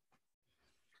do now.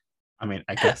 I mean,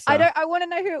 I guess so. I want to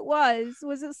know who it was.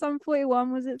 Was it Sum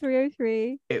 41? Was it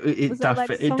 303? It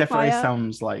definitely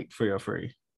sounds like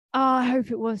 303. Oh, I hope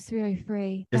it was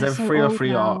 303. Is there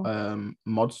 303 or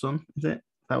Modson? Is it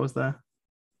that was there?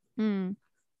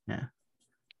 Yeah.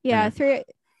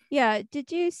 Yeah.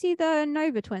 Did you see the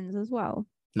Nova twins as well?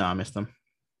 No, I missed them.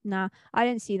 Nah, I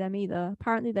didn't see them either.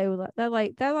 Apparently they were they're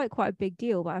like quite a big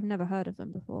deal, but I've never heard of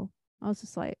them before. I was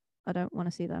just like, I don't want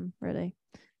to see them really.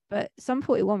 But Sum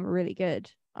 41 were really good,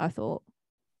 I thought.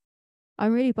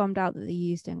 I'm really bummed out that the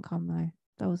U's didn't come though.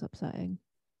 That was upsetting.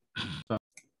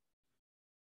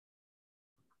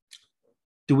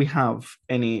 Do we have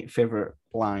any favorite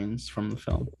lines from the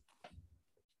film?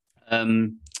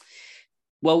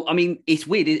 Well, I mean, it's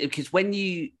weird because when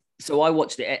you, so I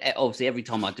watched it obviously every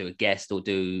time I do a guest or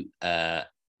do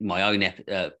my own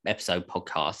episode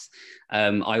podcast,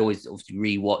 I always obviously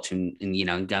rewatch and you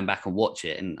know, and going back and watch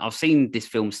it. And I've seen this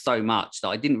film so much that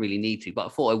I didn't really need to, but I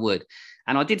thought I would.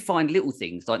 And I did find little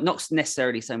things, like not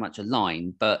necessarily so much a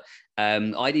line, but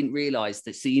I didn't realize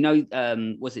that. So, you know,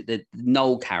 was it the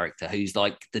Noel character who's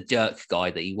like the jerk guy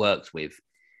that he worked with?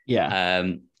 Yeah.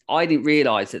 I didn't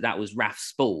realize that was Raph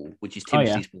Spall, which is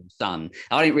Timothy Spall's son.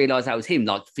 I didn't realize that was him.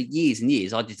 Like for years and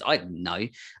years, I didn't know.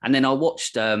 And then I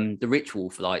watched The Ritual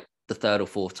for like the third or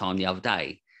fourth time the other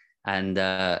day, and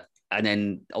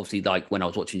then obviously like when I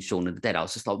was watching Shaun of the Dead, I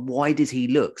was just like, why does he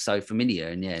look so familiar?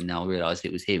 And yeah, now I realized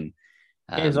it was him.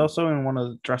 He's also in one of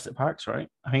the Jurassic Parks, right?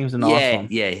 I think he was in the last one.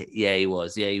 Yeah, he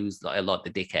was. Yeah, he was like the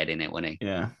dickhead in it, wasn't he?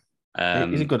 Yeah.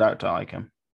 He's a good actor. I like him.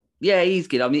 Yeah, he's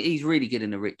good. I mean, he's really good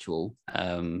in The Ritual.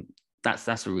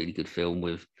 That's a really good film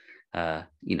with,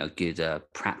 you know, good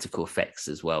practical effects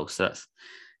as well. So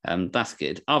that's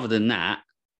good. Other than that,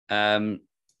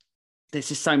 there's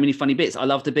just so many funny bits. I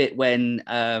love the bit when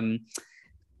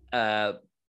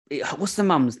what's the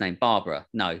mum's name? Barbara?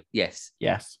 No. Yes.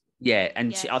 Yeah,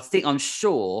 and Yes. I'm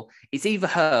sure it's either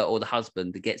her or the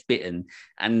husband that gets bitten,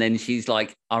 and then she's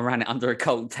like, "I ran it under a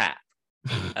cold tap."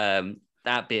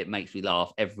 That bit makes me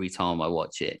laugh every time I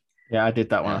watch it. Yeah, I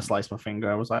did that when I sliced my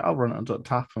finger. I was like, I'll run it under the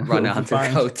tap. Run it under a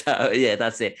cold tap. Yeah,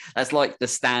 that's it. That's like the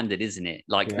standard, isn't it?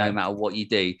 Like no matter what you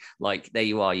do, like there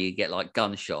you are, you get like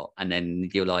gunshot, and then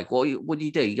you're like, what do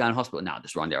you do? You go in hospital? No,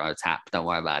 just run it under a tap. Don't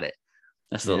worry about it.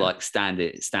 That's the like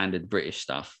standard British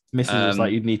stuff. Mrs. was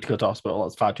like, you'd need to go to hospital.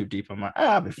 That's far too deep. I'm like,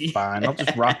 I'll be fine. I'll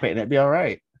just wrap it and it'll be all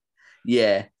right.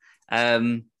 Yeah.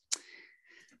 And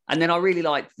then I really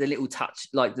like the little touch,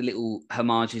 like the little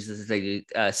homages as they do.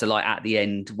 So like at the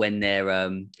end when they're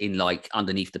in like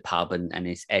underneath the pub and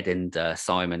it's Ed and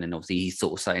Simon, and obviously he's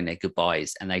sort of saying their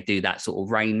goodbyes, and they do that sort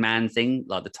of Rain Man thing,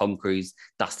 like the Tom Cruise,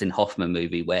 Dustin Hoffman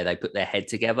movie where they put their head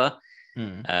together.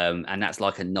 And that's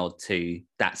like a nod to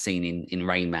that scene in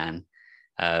Rain Man.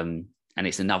 And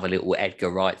it's another little Edgar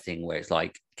Wright thing where it's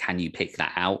like, can you pick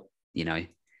that out? You know?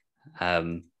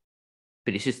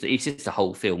 But it's just a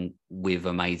whole film with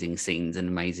amazing scenes and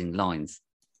amazing lines.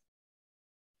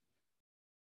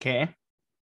 Okay.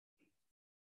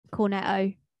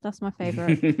 Cornetto. That's my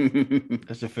favorite.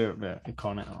 That's your favorite bit,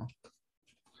 Cornetto.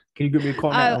 Can you give me a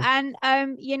Cornetto? Oh,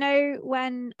 and you know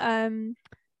when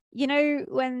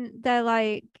they're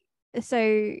like,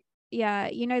 so yeah,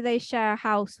 you know they share a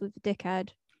house with the dickhead.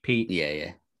 Pete.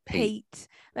 Yeah. Pete.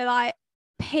 They're like,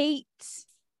 Pete.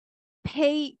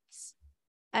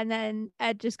 And then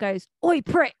Ed just goes, "Oi,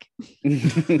 prick!" He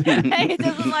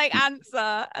doesn't like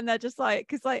answer, and they're just like,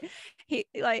 because like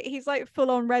he's like full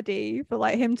on ready for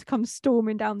like him to come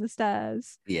storming down the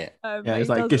stairs. Yeah, he's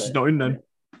like, "Guess he's not in then."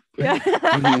 Yeah,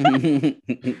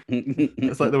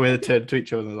 it's like the way they turn to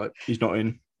each other. They're like, "He's not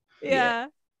in." Yeah.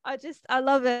 I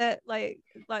love it,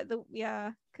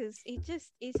 because he's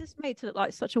just made to look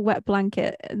like such a wet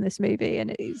blanket in this movie,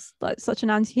 and he's like such an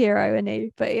anti-hero,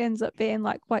 but he ends up being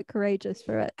like quite courageous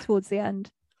for it towards the end.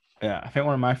 Yeah, I think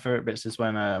one of my favorite bits is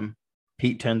when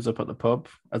Pete turns up at the pub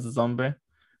as a zombie,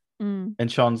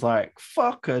 and Shaun's like,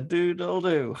 "Fuck a doodle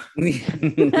do."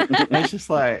 It's just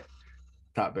like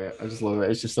that bit. I just love it.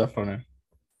 It's just so funny.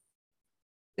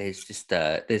 There's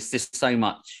just so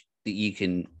much that you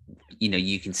can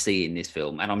see in this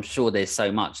film, and I'm sure there's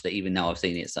so much that even though I've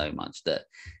seen it so much that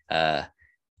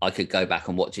I could go back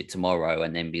and watch it tomorrow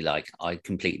and then be like, I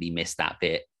completely missed that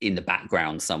bit in the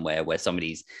background somewhere where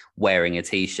somebody's wearing a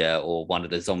t-shirt or one of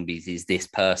the zombies is this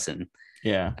person.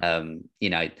 Yeah.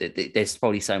 There's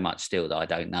probably so much still that I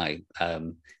don't know.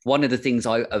 One of the things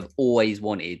I have always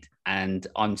wanted, and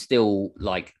I'm still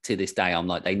like to this day, I'm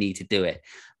like, they need to do it,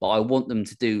 but I want them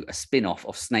to do a spin-off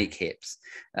of Snake Hips.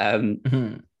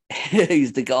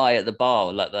 He's the guy at the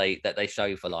bar that they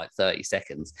show for like 30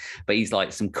 seconds, but he's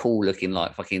like some cool looking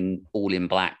like fucking all in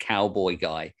black cowboy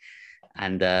guy.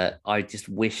 And I just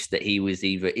wish that he was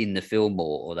either in the film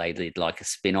or they did like a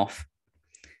spin-off.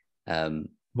 What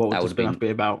would the spin-off be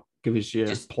about? Give us your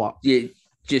plot. Yeah,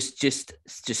 just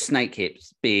Snake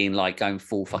Hips being like going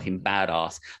full fucking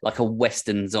badass, like a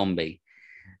Western zombie.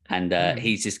 And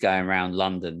he's just going around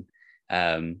London,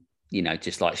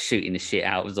 just like shooting the shit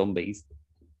out of zombies.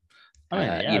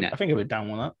 I think I'd be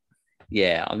down with that.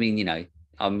 Yeah, I mean,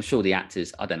 I'm sure the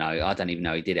actors, I don't know. I don't even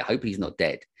know he did it. I hope he's not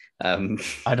dead.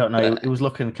 I don't know. It was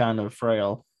looking kind of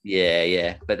frail.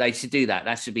 Yeah. But they should do that.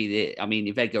 That should be I mean,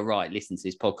 if Edgar Wright listens to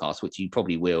this podcast, which you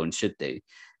probably will and should do,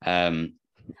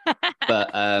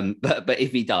 But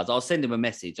if he does, I'll send him a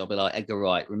message. I'll be like, Edgar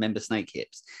Wright, remember Snake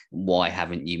Hips? Why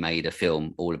haven't you made a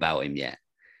film all about him yet?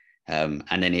 And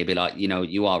then he'll be like,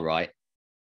 you are right.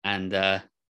 And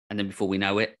then before we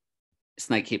know it,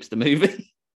 Snake Hips the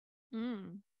movie.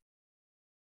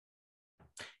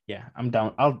 Yeah, I'm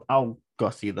down. I'll go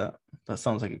see that. That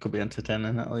sounds like it could be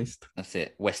entertaining at least. That's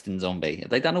it. Western zombie. Have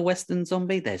they done a Western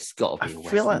zombie? There's got to be a I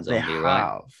Western feel like zombie, they right?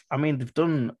 have. I mean, they've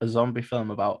done a zombie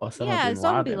film about Osama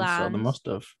bin Laden, so they must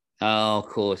have. Oh, of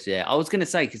course, yeah. I was going to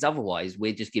say, because otherwise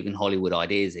we're just giving Hollywood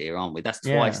ideas here, aren't we? That's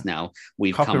twice now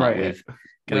we've come up with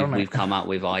we've come up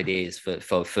with ideas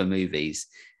for movies,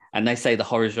 and they say the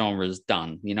horror genre is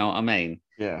done. You know what I mean?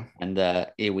 Yeah. And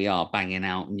here we are banging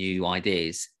out new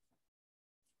ideas.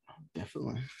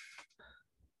 Definitely.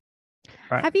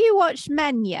 Right. Have you watched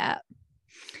Men yet?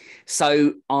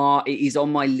 So it is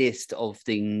on my list of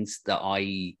things that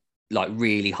I like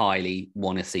really highly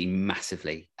want to see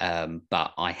massively,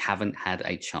 but I haven't had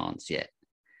a chance yet.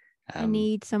 I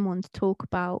need someone to talk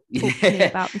to me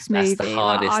about this movie. That's the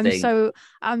hardest thing.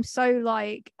 I'm so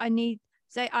like I need.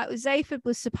 Zayford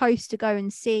was supposed to go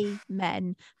and see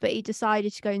Men, but he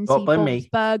decided to go and see Bob's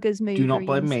Burgers movie. Do not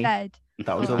blame instead. Me.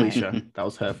 That was Alicia. That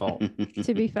was her fault.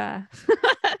 To be fair.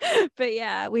 But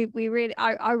yeah, we really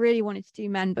I really wanted to do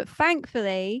Men, but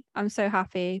thankfully I'm so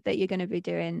happy that you're going to be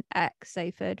doing X,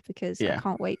 Zayford, because I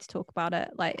can't wait to talk about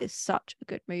it. Like, it's such a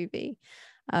good movie.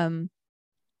 What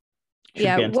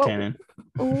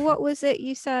was it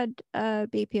you said,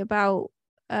 BP, about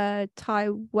Ty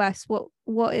West?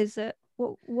 What is it?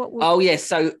 What Oh yeah,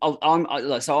 so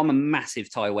I'm a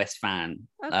massive Ty West fan.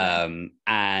 Okay.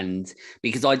 And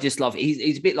because I just love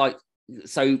he's a bit like,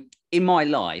 so in my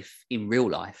life, in real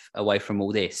life, away from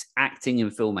all this, acting and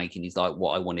filmmaking is like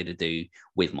what I wanted to do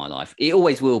with my life. It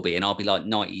always will be, and I'll be like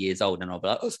 90 years old and I'll be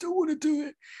like, I still want to do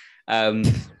it.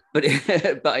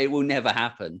 But it will never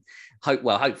happen.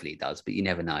 Hopefully it does, but you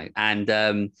never know.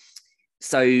 And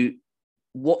so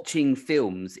watching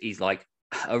films is like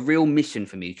a real mission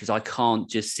for me, because I can't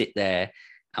just sit there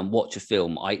and watch a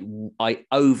film. I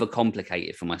overcomplicate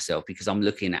it for myself because I'm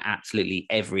looking at absolutely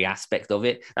every aspect of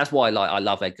it. That's why I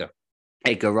love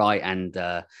Edgar Wright and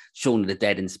Shaun of the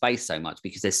Dead in Space so much,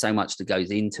 because there's so much that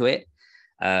goes into it.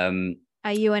 Are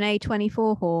you an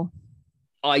A24 whore?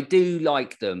 I do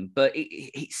like them, but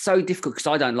it's so difficult because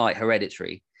I don't like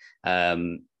Hereditary.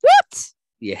 What?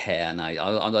 Yeah, I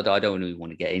know. I don't really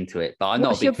want to get into it, but I'm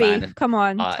What's not a big fan. Beef? Come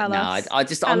on, tell us. I'm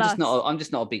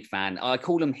just not a big fan. I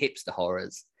call them hipster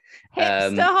horrors.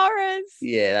 Hipster horrors.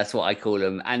 Yeah, that's what I call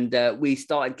them. And we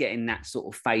started getting that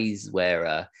sort of phase where,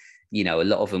 a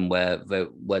lot of them were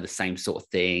the same sort of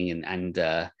thing, and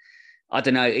I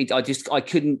don't know. I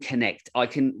couldn't connect.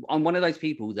 I'm one of those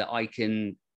people that I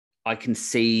can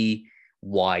see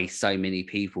why so many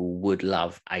people would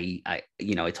love a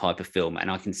type of film, and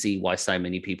I can see why so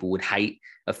many people would hate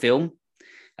a film.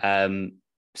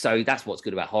 So that's what's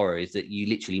good about horror, is that you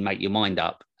literally make your mind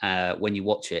up when you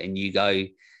watch it, and you go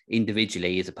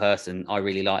individually as a person, I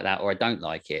really like that, or I don't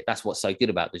like it. That's what's so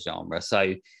good about the genre.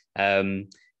 So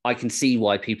I can see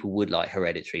why people would like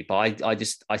Hereditary, but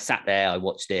I sat there, I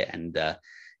watched it, and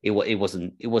it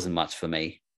wasn't much for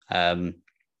me.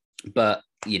 But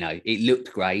it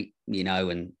looked great,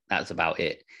 and that's about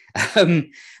it.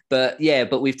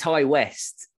 But with Ty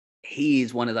West, he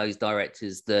is one of those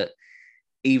directors that,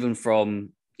 even from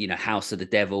House of the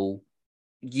Devil,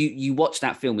 you watch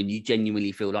that film and you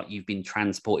genuinely feel like you've been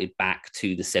transported back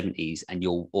to the 70s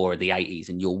or the 80s,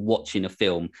 and you're watching a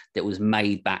film that was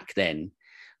made back then,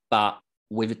 but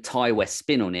with a Ty West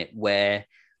spin on it, where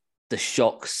the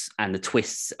shocks and the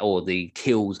twists or the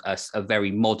kills are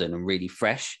very modern and really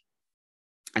fresh.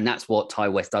 And that's what Ty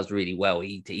West does really well.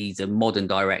 He's a modern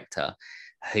director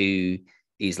who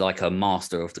is like a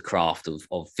master of the craft of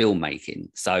filmmaking.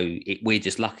 So we're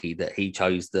just lucky that he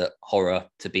chose the horror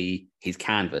to be his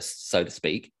canvas, so to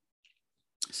speak.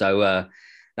 So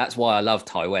that's why I love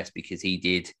Ty West, because he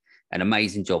did an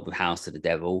amazing job with House of the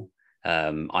Devil.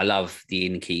 I love The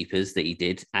Innkeepers that he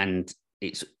did, and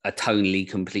it's a tonally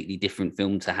completely different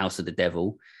film to House of the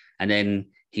Devil. And then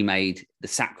he made The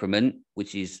Sacrament,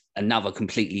 which is another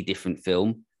completely different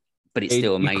film, but it's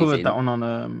still amazing. You covered that one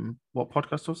on what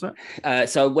podcast was that?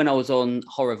 So when I was on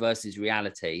Horror versus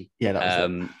Reality, that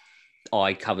was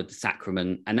I covered The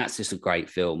Sacrament, and that's just a great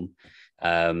film.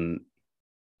 And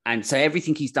so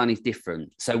everything he's done is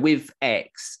different. So with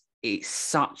X, it's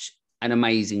such an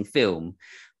amazing film.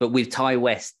 But with Ty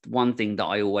West, one thing that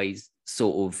I always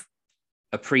sort of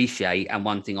appreciate, and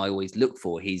one thing I always look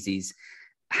for, is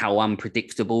how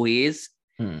unpredictable he is.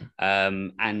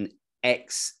 And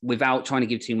X, without trying to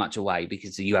give too much away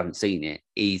because you haven't seen it,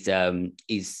 is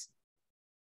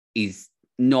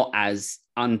not as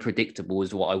unpredictable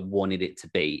as what I wanted it to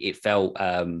be. It felt,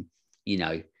 you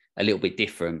know, a little bit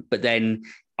different. But then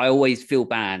I always feel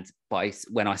bad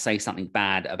when I say something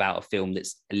bad about a film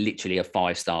that's literally a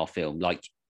 5-star film. Like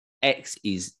X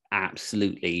is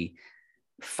absolutely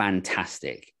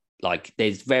fantastic. Like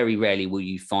there's very rarely will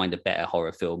you find a better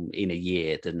horror film in a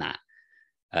year than that.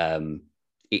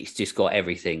 It's just got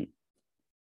everything.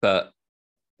 But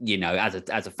you know, as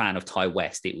a fan of Ty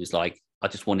West, it was like I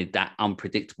just wanted that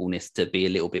unpredictableness to be a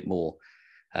little bit more.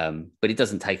 But it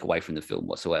doesn't take away from the film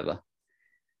whatsoever.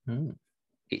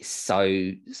 It's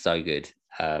so good.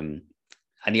 And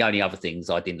the only other things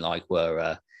I didn't like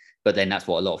were, but then that's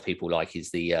what a lot of people like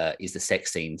is the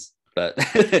sex scenes. But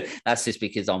that's just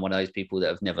because I'm one of those people that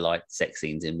have never liked sex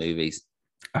scenes in movies.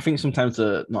 I think sometimes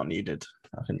they're not needed.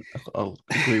 I think I'll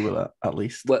agree with that at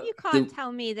least. Well, you can't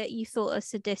tell me that you thought a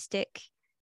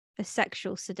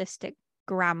sexual sadistic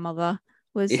grandmother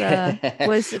was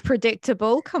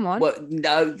predictable. Come on. Well,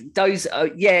 no, those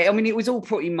yeah, I mean it was all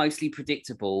pretty mostly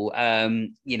predictable,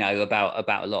 you know,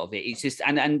 about a lot of it. It's just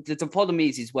and the problem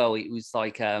is as well, it was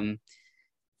like the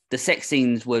sex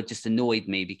scenes were just annoyed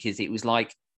me because it was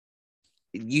like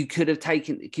you could have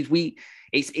taken, because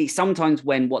it's sometimes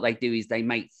when what they do is they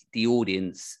make the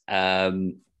audience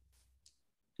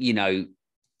you know,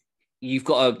 you've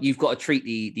got to treat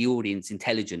the audience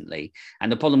intelligently.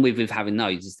 And the problem with having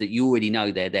those is that you already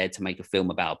know they're there to make a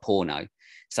film about a porno.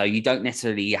 So you don't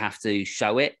necessarily have to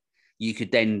show it. You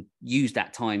could then use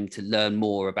that time to learn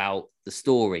more about the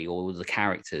story or the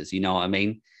characters. You know what I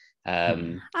mean? I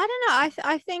don't know.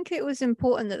 I think it was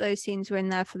important that those scenes were in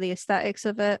there for the aesthetics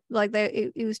of it. Like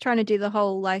it was trying to do the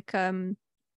whole like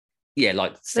yeah,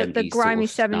 like the grimy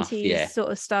sort of 70s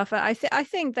sort of stuff. I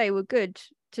think they were good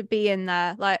to be in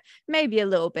there, like maybe a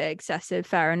little bit excessive,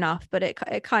 fair enough, but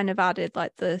it kind of added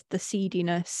like the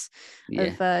seediness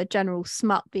of general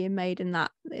smut being made in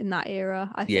that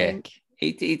era. I think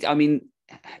it I mean,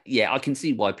 yeah, I can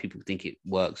see why people think it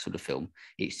works for the film.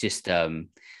 It's just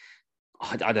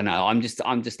I don't know, I'm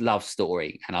just love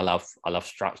story, and I love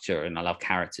structure, and I love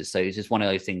characters. So it's just one of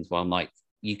those things where I'm like,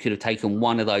 you could have taken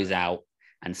one of those out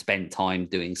and spent time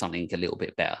doing something a little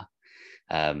bit better.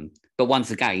 But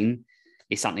once again,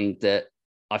 it's something that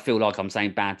I feel like I'm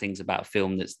saying bad things about a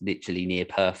film that's literally near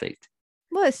perfect.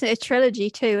 Well, it's a trilogy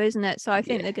too, isn't it? So I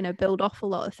think they're going to build off a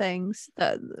lot of things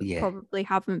that probably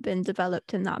haven't been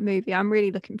developed in that movie. I'm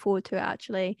really looking forward to it,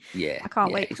 actually. Yeah, I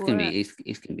can't wait for it.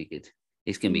 It's gonna be good.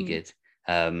 It's gonna be good.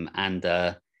 And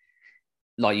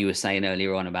like you were saying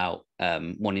earlier on about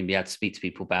wanting to be able to speak to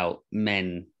people about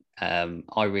men,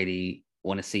 I really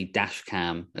want to see Dash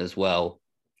Cam as well.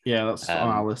 Yeah, that's on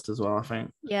our list as well, I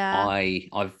think. Yeah.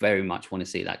 I very much want to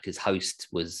see that because Host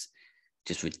was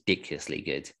just ridiculously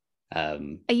good. Are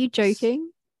you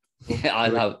joking?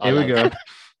 Yeah, Here we go.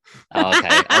 Oh,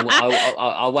 okay.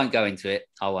 I won't go into it.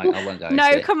 I won't go into no,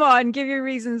 it. come on, give your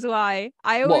reasons why.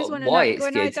 I always want to know when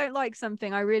good. I don't like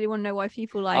something. I really want to know why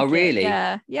people like it. Oh, really?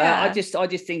 Yeah. I just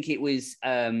think it was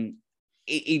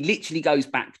it literally goes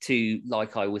back to,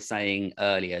 like I was saying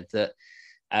earlier, that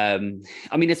I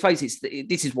mean, I suppose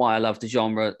this is why I love the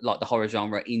genre, like the horror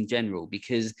genre in general,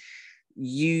 because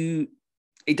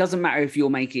it doesn't matter if you're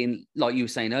making, like you were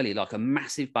saying earlier, like a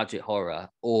massive budget horror,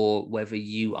 or whether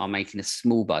you are making a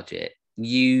small budget.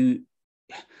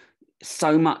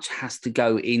 So much has to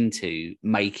go into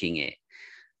making it,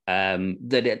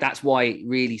 that's why it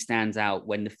really stands out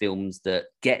when the films that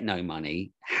get no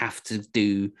money have to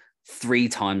do 3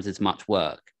 times as much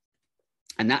work.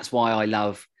 And that's why I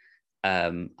love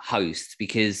Host,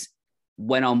 because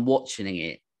when I'm watching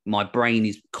it, my brain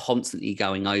is constantly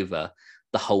going over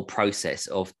the whole process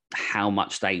of how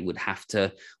much they would have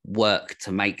to work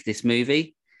to make this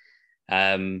movie.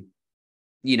 You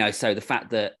know, so the fact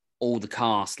that all the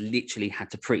cast literally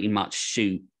had to pretty much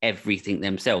shoot everything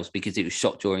themselves because it was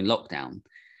shot during lockdown.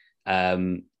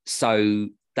 So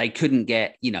they couldn't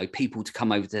get, you know, people to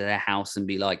come over to their house and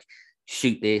be like,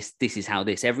 shoot this is how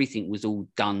this, everything was all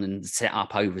done and set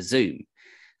up over Zoom.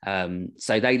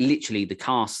 So the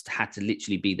cast had to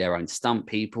literally be their own stunt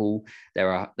people,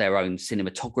 their own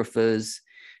cinematographers.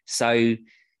 So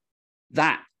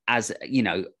that, as you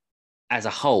know, as a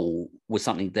whole, was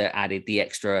something that added the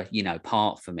extra, you know,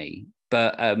 part for me.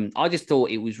 But I just thought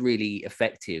it was really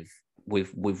effective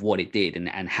with what it did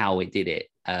and how it did it.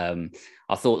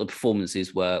 I thought the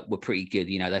performances were pretty good.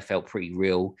 You know, they felt pretty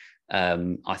real.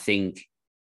 I think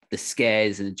the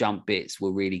scares and the jump bits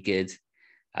were really good.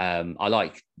 I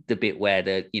like the bit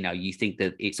where you think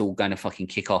that it's all going to fucking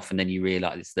kick off, and then you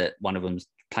realize that one of them's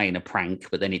playing a prank,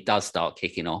 but then it does start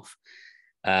kicking off.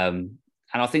 And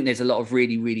I think there's a lot of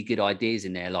really, really good ideas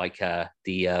in there, like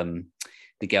the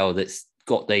girl that's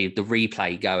got the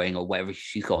replay going or whatever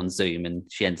she's got on Zoom, and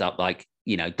she ends up like,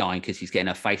 you know, dying because she's getting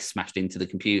her face smashed into the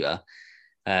computer.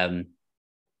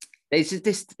 There's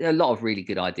just a lot of really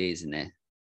good ideas in there,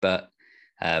 but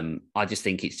I just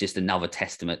think it's just another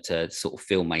testament to sort of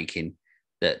filmmaking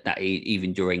that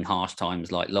even during harsh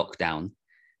times like lockdown,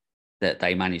 that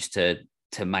they managed to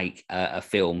make a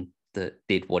film that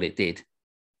did what it did.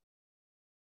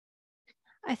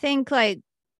 I think like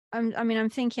I'm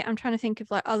trying to think of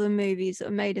like other movies that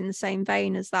are made in the same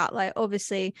vein as that. Like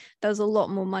obviously there's a lot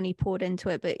more money poured into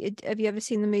it, but have you ever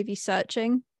seen the movie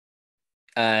Searching?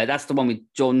 That's the one with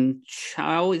John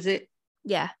Chow, is it?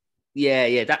 Yeah.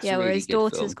 That's a where really his good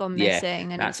daughter's film. gone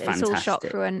missing, and it's all shot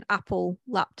through an Apple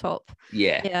laptop.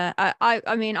 Yeah.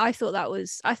 I mean, I thought that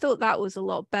was a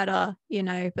lot better, you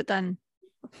know, but then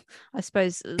I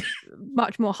suppose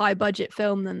much more high budget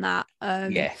film than that.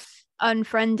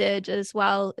 Unfriended as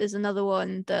well is another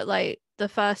one that, like, the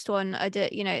first one I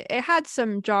did, you know, it had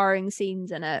some jarring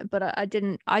scenes in it, but I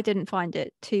didn't find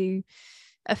it too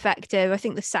effective. I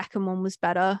think the second one was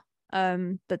better,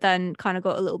 but then kind of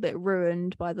got a little bit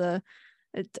ruined by the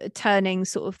turning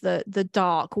sort of the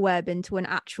dark web into an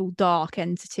actual dark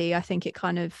entity. I think it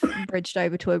kind of bridged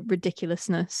over to a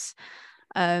ridiculousness.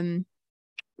 But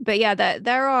yeah,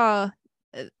 there are.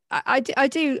 I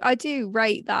do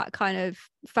rate that kind of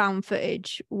found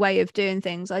footage way of doing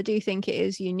things. I do think it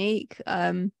is unique.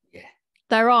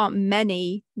 There aren't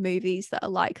many movies that are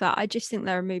like that. I just think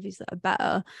there are movies that are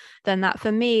better than that. For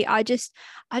me, I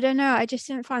don't know. I just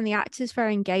didn't find the actors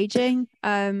very engaging.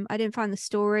 I didn't find the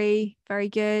story very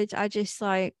good. I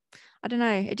don't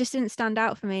know. It just didn't stand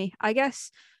out for me. I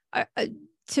guess,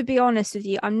 to be honest with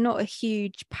you, I'm not a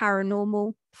huge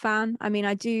paranormal fan. I mean,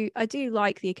 I do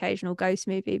like the occasional ghost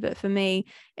movie, but for me,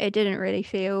 it didn't really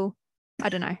feel, I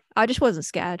don't know. I just wasn't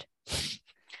scared.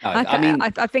 No,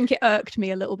 I think it irked me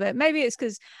a little bit. Maybe it's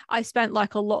because I spent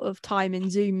like a lot of time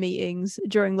in Zoom meetings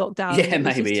during lockdown. Yeah,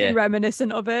 maybe, too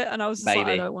reminiscent of it, and I was just like,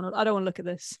 I don't want to look at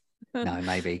this. No,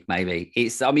 maybe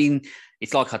it's. I mean,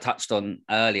 it's like I touched on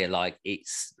earlier. Like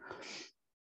this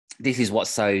is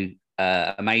what's so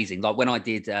amazing. Like when I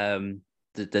did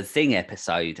the Thing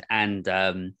episode, and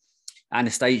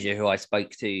Anastasia, who I spoke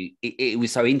to, it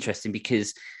was so interesting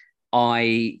because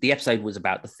the episode was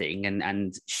about The Thing,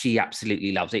 and she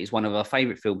absolutely loves it. It's one of her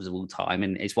favorite films of all time,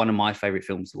 and it's one of my favorite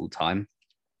films of all time.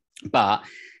 But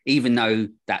even though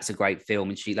that's a great film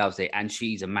and she loves it, and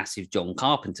she's a massive John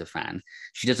Carpenter fan,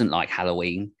 she doesn't like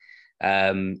Halloween.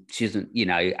 She doesn't, you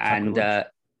know, and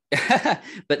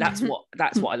but that's what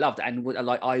I loved, and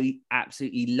like I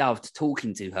absolutely loved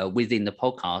talking to her within the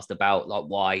podcast about like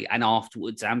why, and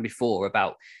afterwards and before,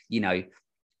 about, you know,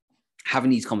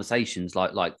 having these conversations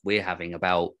like we're having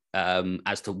about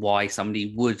as to why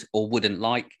somebody would or wouldn't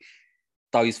like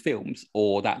those films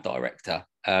or that director.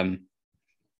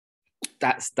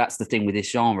 That's the thing with this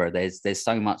genre. There's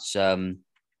so much you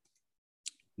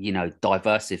know,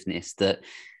 diversiveness, that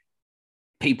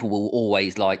people will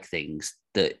always like things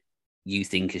that you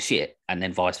think are shit, and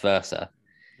then vice versa.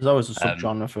 There's always a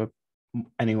subgenre for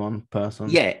any one person.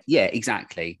 Yeah,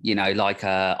 exactly. You know, like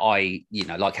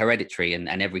like Hereditary and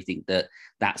everything that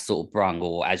sort of brung,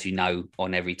 or as you know,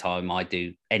 on every time I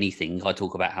do anything, I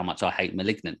talk about how much I hate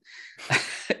Malignant.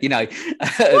 You know,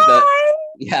 but,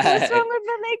 yeah. What's wrong with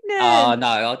Malignant? Oh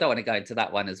no, I don't want to go into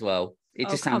that one as well. It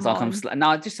just sounds like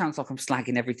it just sounds like I'm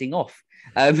slagging everything off.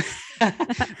 Do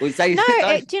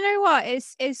you know what?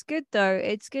 It's good though.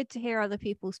 It's good to hear other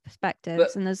people's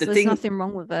perspectives, and there's nothing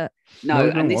wrong with it. No,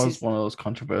 and this was one of those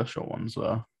controversial ones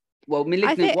though. Well,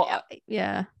 Malignant,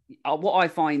 what I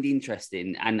find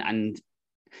interesting, and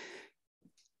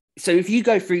so if you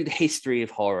go through the history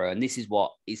of horror, and this is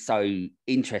what is so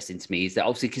interesting to me, is that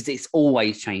obviously because it's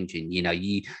always changing. You know,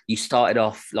 you started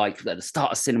off like at the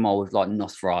start of cinema with like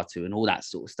Nosferatu and all that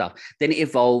sort of stuff. Then it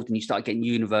evolved, and you started getting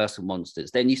Universal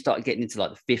monsters. Then you started getting into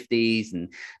like the 50s,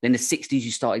 and then the 60s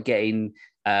you started getting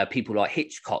people like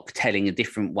Hitchcock telling a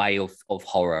different way of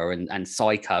horror, and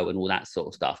Psycho and all that sort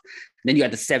of stuff. And then you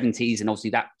had the 70s, and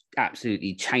obviously that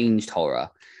absolutely changed horror,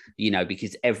 you know,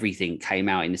 because everything came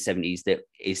out in the 70s that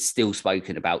is still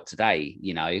spoken about today,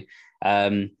 you know.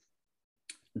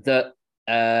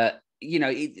 You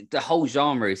know, the whole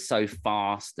genre is so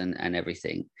fast and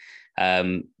everything,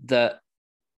 that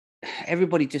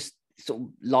everybody just sort of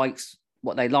likes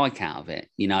what they like out of it,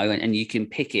 you know, and you can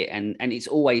pick it, and it's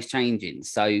always changing.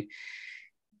 So,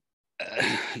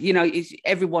 you know,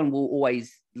 everyone will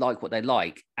always like what they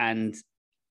like, and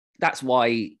that's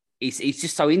why it's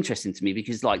just so interesting to me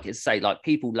because, like I say, like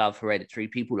people love Hereditary,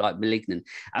 people like Malignant,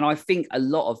 and I think a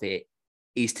lot of it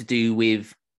is to do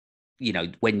with, you know,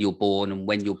 when you're born and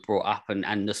when you're brought up,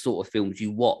 and the sort of films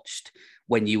you watched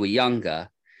when you were younger,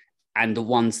 and the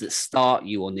ones that start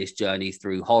you on this journey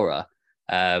through horror.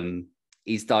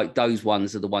 Is like those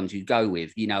ones are the ones you go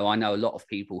with. You know, I know a lot of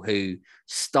people who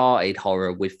started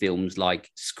horror with films like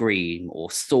Scream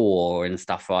or Saw and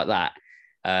stuff like that.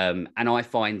 And I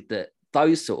find that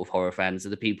those sort of horror fans are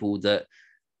the people that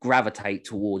gravitate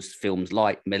towards films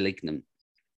like Malignant.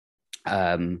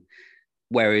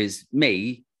 Whereas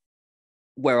me,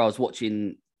 where I was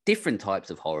watching different types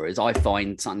of horrors, I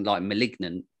find something like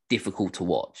Malignant difficult to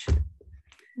watch.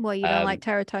 Well, you don't like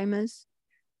teratomas?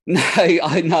 No,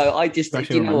 I know. I just,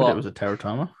 Actually, you know what? It was a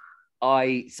teratoma.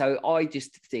 I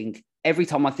just think every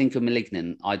time I think of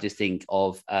Malignant, I just think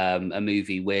of a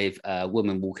movie with a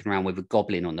woman walking around with a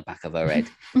goblin on the back of her head.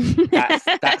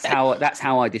 that's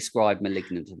how I describe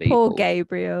Malignant to people. Poor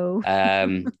Gabriel.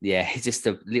 Yeah, he's just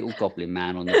a little goblin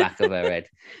man on the back of her head.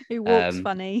 Who walks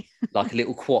funny, like a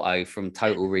little Quatto from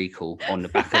Total Recall on the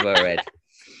back of her head.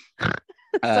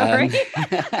 Sorry.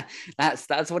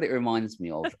 That's what it reminds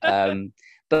me of.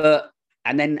 But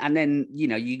and then you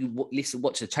know, you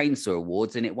watch the Chainsaw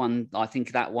Awards, and it won. I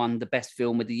think that won the best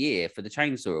film of the year for the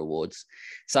Chainsaw Awards.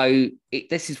 So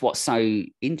this is what's so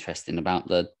interesting about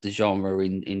the genre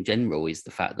in general, is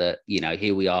the fact that, you know,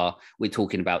 here we are, we're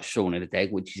talking about Shaun of the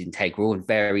Dead, which is integral, and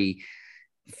very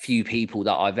few people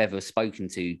that I've ever spoken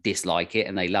to dislike it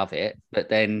and they love it. But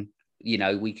then, you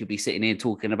know, we could be sitting here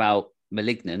talking about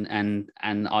Malignant,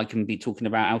 and I can be talking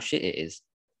about how shit it is.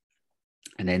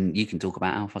 And then you can talk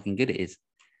about how fucking good it is.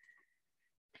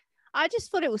 I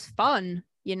just thought it was fun,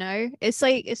 you know. It's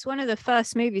like, it's one of the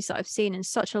first movies that I've seen in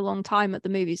such a long time at the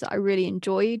movies that I really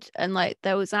enjoyed, and like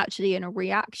there was actually a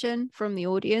reaction from the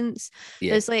audience.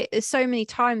 Yeah. There's so many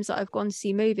times that I've gone to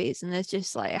see movies and there's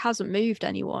just like, it hasn't moved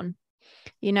anyone,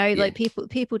 you know. Like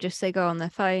people just, they go on their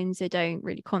phones, they don't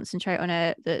really concentrate on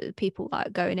it. The people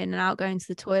like going in and out, going to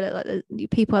the toilet, like the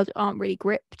people aren't really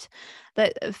gripped.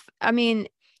 That, I mean,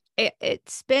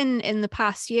 it's been in the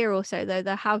past year or so, though,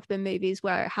 there have been movies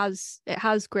where it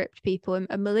has gripped people,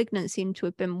 and Malignant seemed to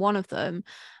have been one of them.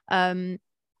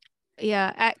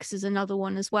 X is another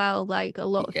one as well. Like a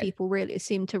lot of people really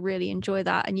seem to really enjoy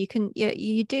that, and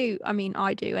you do. I mean,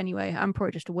 I do anyway. I'm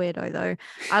probably just a weirdo though.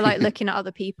 I like looking at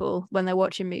other people when they're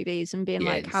watching movies and being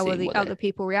like, how are the other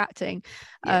people reacting?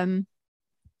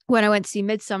 When I went to see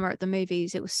Midsummer at the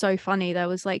movies, it was so funny. There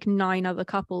was like 9 other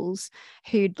couples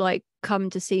who'd like come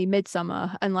to see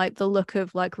Midsummer, and like the look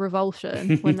of like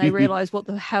revulsion when they realized what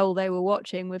the hell they were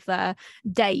watching with their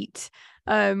date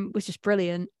was just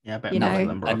brilliant. Yeah, but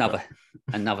another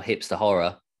hipster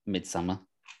horror, Midsummer.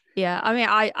 Yeah, I mean,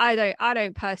 I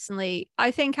don't personally.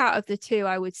 I think out of the two,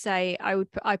 I would say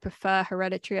I prefer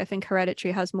Hereditary. I think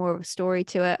Hereditary has more of a story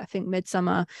to it. I think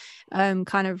Midsummer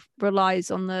kind of relies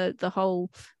on the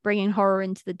whole bringing horror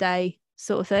into the day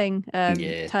sort of thing,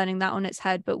 turning that on its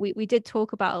head. But we did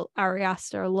talk about Ari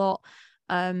Aster a lot,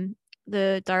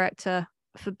 the director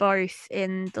for both,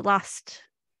 in the last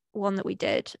one that we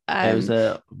did. It was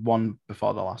the one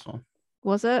before the last one.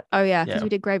 Was it? Oh yeah, because we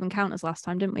did Grave Encounters last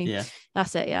time, didn't we? Yeah,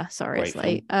 that's it. Yeah, sorry, great it's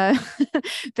late.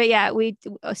 But yeah,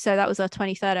 so that was our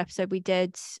 23rd episode. We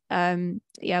did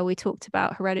we talked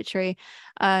about Hereditary,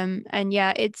 and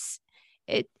yeah, it's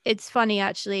funny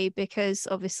actually, because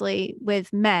obviously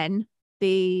with men,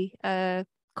 the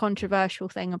controversial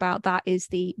thing about that is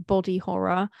the body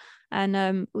horror.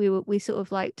 And we sort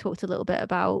of like talked a little bit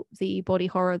about the body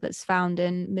horror that's found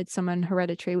in Midsommar and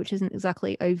Hereditary, which isn't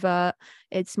exactly overt.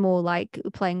 It's more like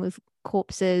playing with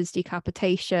corpses,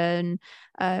 decapitation,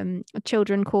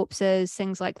 children corpses,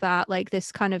 things like that, like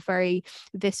this kind of very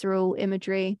visceral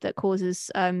imagery that causes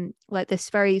like this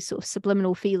very sort of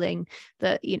subliminal feeling,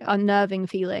 that, you know, unnerving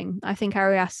feeling. I think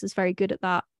Ari Aster is very good at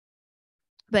that.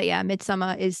 But yeah,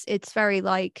 Midsommar it's very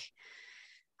like,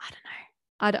 I don't know,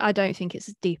 I don't think it's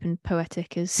as deep and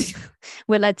poetic as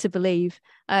we're led to believe.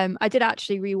 I did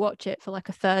actually rewatch it for like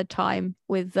a 3rd time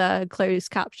with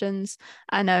closed captions,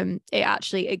 and it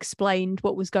actually explained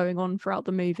what was going on throughout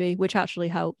the movie, which actually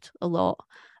helped a lot.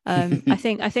 I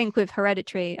think with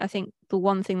Hereditary, I think the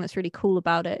one thing that's really cool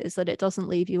about it is that it doesn't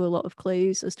leave you a lot of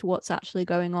clues as to what's actually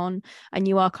going on, and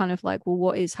you are kind of like, well,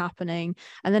 what is happening?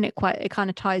 And then it kind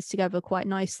of ties together quite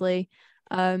nicely.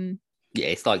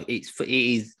 It's like it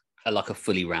is like a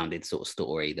fully rounded sort of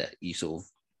story that you sort of,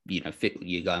 you know,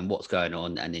 you're going, what's going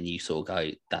on, and then you sort of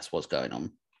go, that's what's going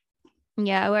on.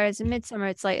 Yeah, whereas in Midsommar,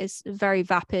 it's like, it's very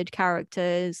vapid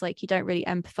characters, like you don't really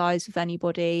empathize with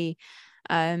anybody.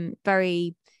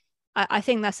 Very I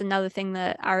think that's another thing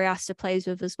that Ari Aster plays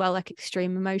with as well, like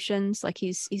extreme emotions. Like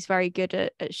he's very good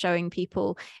at showing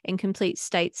people in complete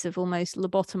states of almost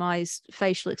lobotomized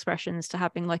facial expressions to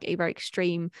having like a very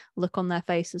extreme look on their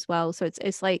face as well. So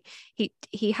it's like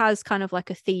he has kind of like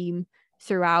a theme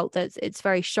throughout that it's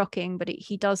very shocking, but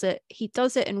he does it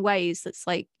in ways that's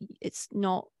like it's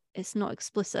not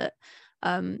explicit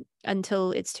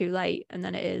until it's too late, and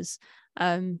then it is.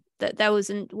 That there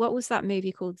wasn't, what was that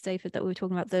movie called, David, that we were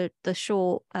talking about, the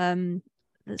short is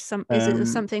it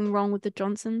something wrong with the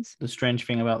Johnsons? The Strange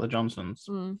Thing About the Johnsons.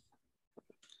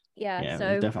 Yeah, so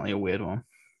it was definitely a weird one.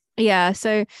 Yeah,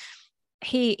 so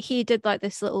he did like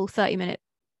this little 30-minute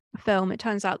film. It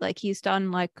turns out like he's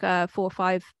done like 4 or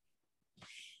 5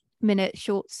 minute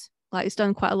shorts, like he's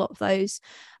done quite a lot of those,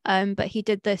 but he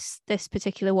did this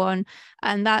particular one,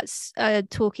 and that's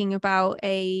talking about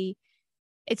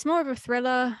it's more of a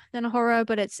thriller than a horror,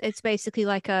 but it's basically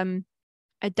like a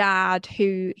dad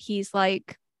who he's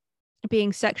like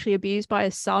being sexually abused by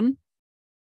his son,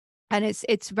 and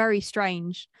it's very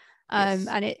strange. Yes.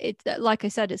 And it like I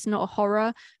said, it's not a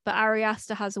horror, but Ari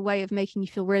Aster has a way of making you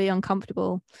feel really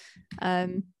uncomfortable.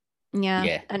 And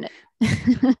well,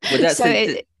 that's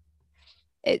so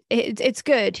it's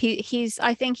good. He's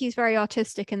I think he's very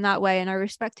artistic in that way, and I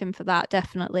respect him for that,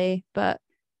 definitely. But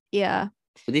yeah,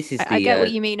 well, this is I get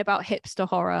what you mean about hipster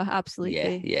horror.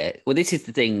 Absolutely. Yeah. Well, this is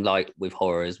the thing, like with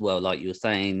horror as well, like you were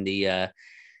saying, the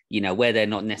where they're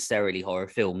not necessarily horror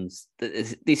films.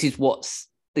 This is what's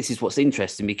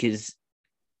interesting, because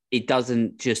it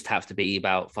doesn't just have to be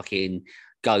about fucking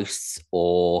ghosts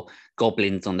or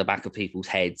goblins on the back of people's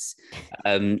heads.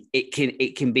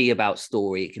 It can be about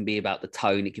story, it can be about the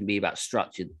tone, it can be about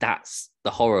structure. That's the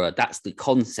horror, that's the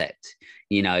concept.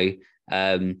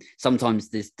 Sometimes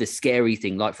there's the scary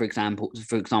thing, like for example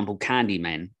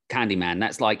Candyman.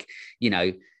 That's like,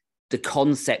 the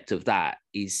concept of that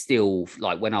is still,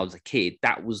 like, when I was a kid,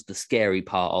 that was the scary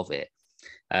part of it.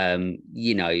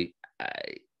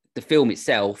 The film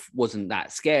itself wasn't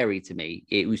that scary to me.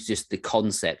 It was just the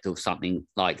concept of something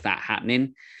like that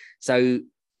happening. So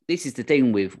this is the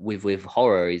thing with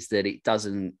horror, is that it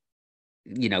doesn't,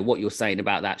 what you're saying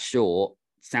about that short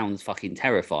sounds fucking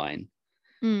terrifying.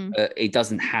 It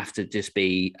doesn't have to just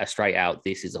be a straight out,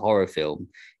 this is a horror film.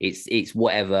 It's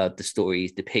whatever the story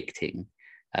is depicting.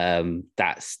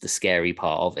 That's the scary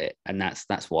part of it. And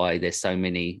that's why there's so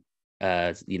many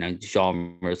genres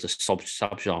or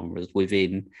subgenres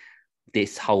within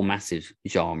this whole massive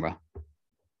genre.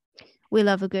 We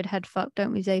love a good head fuck,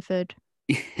 don't we, Zayford?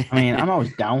 I mean, I'm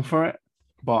always down for it,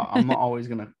 but I'm not always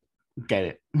gonna get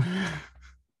it.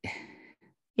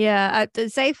 Yeah,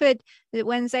 Zayford,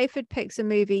 when Zayford picks a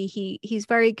movie, he's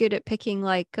very good at picking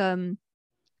like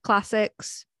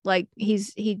classics. Like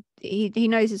he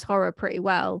knows his horror pretty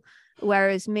well.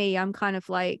 Whereas me, I'm kind of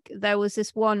like, there was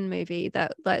this one movie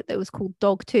that was called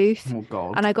Dogtooth, Oh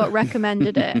God! and I got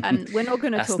recommended it, and we're not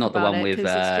going to talk about it. That's not the one with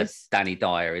just... Danny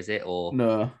Dyer, is it? Or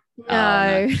no.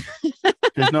 No.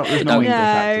 There's no English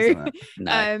actors in it.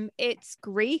 No. It's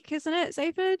Greek, isn't it,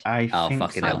 Zayford? I think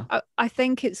fucking so. hell. I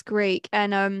think it's Greek,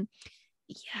 and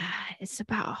yeah, it's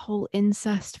about a whole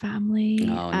incest family.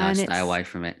 Oh no, stay away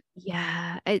from it.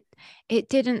 Yeah, it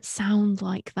didn't sound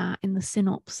like that in the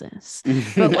synopsis.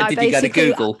 But did you go to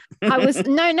Google? I was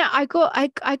I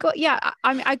got yeah.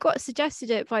 I got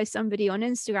suggested it by somebody on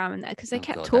Instagram, and because they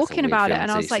kept talking about it, and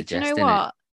I was like, do you know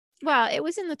what? Well, it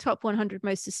was in the top 100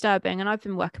 most disturbing, and I've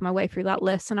been working my way through that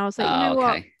list, and I was like, you know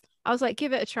what? I was like,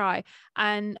 give it a try.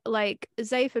 And like,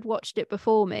 Zayf had watched it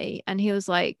before me, and he was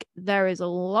like, there is a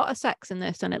lot of sex in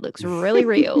this, and it looks really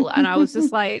real. And I was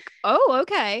just like, oh,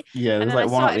 okay. Yeah, there's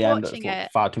like one at the end that's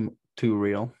like far too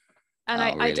real.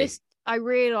 And really? I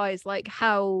realized like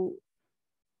how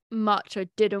much I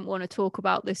didn't want to talk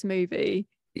about this movie.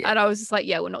 Yeah. And I was just like,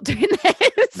 yeah, we're not doing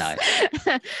this. No.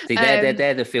 See,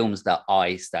 they're the films that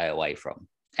I stay away from.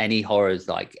 Any horrors,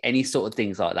 like any sort of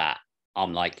things like that,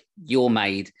 I'm like, you're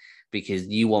made because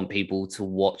you want people to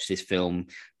watch this film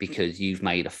because you've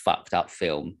made a fucked up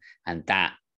film. And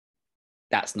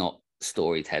that's not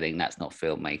storytelling. That's not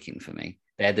filmmaking for me.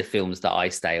 They're the films that I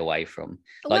stay away from.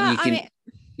 Like,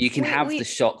 you can have the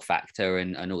shock factor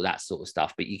and all that sort of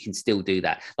stuff, but you can still do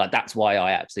that. Like, that's why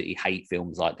I absolutely hate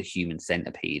films like The Human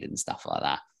Centipede and stuff like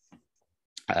that.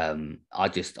 I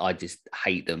just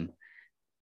hate them.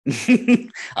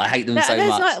 I hate them so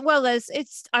much.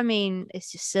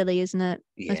 It's just silly, isn't it?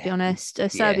 Yeah. Let's be honest. A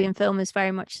Serbian film is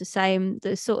very much the same.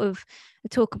 The sort of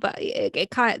talk about it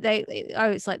kind of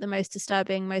it's like the most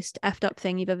disturbing, most effed up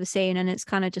thing you've ever seen, and it's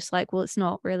kind of just like, well, it's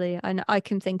not really. I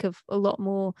can think of a lot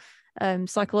more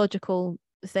psychological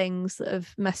things that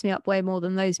have messed me up way more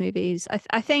than those movies.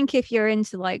 I think if you're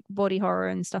into like body horror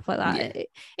and stuff like that, it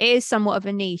is somewhat of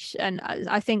a niche, and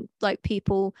I think like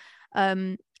people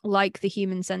like the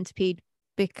Human Centipede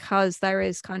because there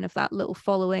is kind of that little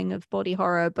following of body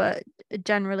horror, but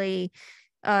generally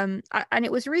and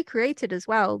it was recreated as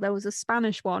well. There was a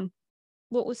Spanish one.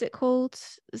 What was it called,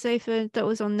 Zafer? That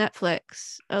was on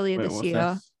Netflix earlier this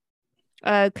year.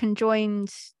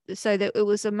 Conjoined, so that it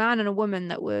was a man and a woman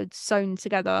that were sewn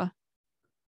together.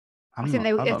 I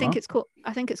think it's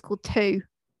called Two.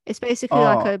 It's basically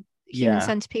like a Human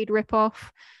Centipede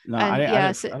ripoff. No,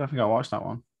 I don't think I watched that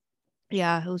one.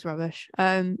 Yeah, it was rubbish.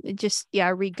 It just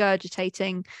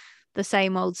regurgitating the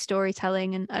same old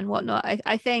storytelling and whatnot.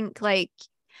 I think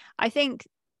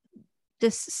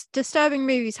disturbing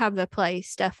movies have their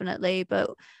place, definitely, but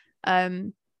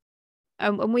and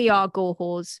we are gore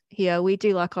whores here. We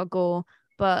do like our gore,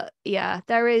 but yeah,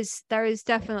 there is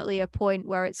definitely a point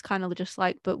where it's kind of just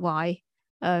like, but why?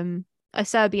 A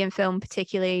Serbian film,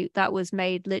 particularly, that was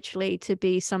made literally to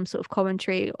be some sort of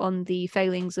commentary on the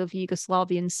failings of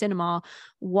Yugoslavian cinema.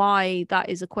 Why that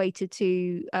is equated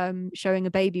to showing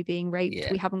a baby being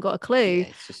raped, we haven't got a clue.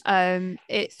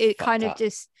 It kind of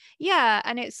just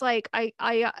and it's like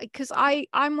because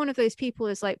I'm one of those people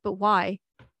who's like, but why?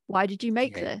 Why did you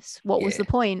make this? What was the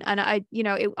point? And I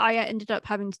ended up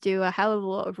having to do a hell of a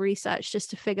lot of research just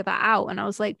to figure that out. And I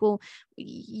was like, well,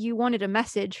 you wanted a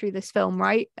message through this film,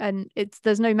 right? And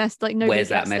there's no message. Like, nobody where's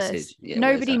that gets message? this. Yeah,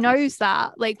 nobody knows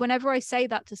that. Like, whenever I say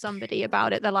that to somebody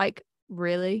about it, they're like,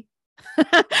 really?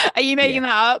 Are you making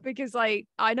that up? Because like,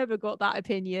 I never got that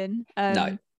opinion.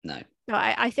 No.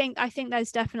 I think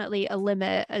there's definitely a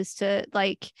limit as to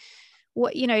like,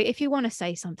 what, if you want to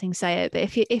say something, say it, but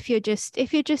if you're just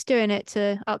doing it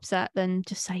to upset, then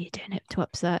just say you're doing it to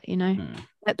upset.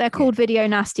 They're called video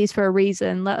nasties for a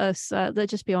reason. Let's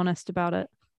just be honest about it,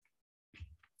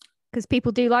 because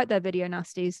people do like their video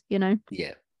nasties. I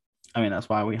mean, that's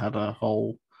why we had a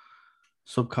whole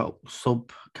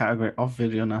subcategory of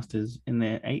video nasties in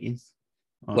the 80s.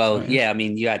 Well, 20s. I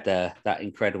mean, you had that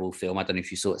incredible film, I don't know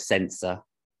if you saw it, Censor.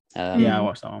 I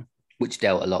watched that one, which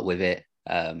dealt a lot with it.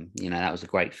 That was a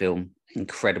great film,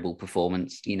 incredible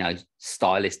performance,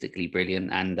 stylistically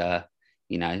brilliant, and a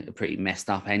pretty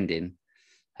messed up ending,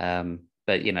 but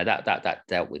that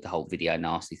dealt with the whole video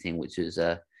nasty thing, which was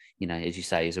as you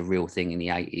say, is a real thing in the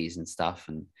 80s and stuff.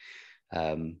 And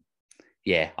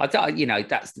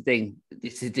that's the thing,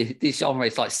 this genre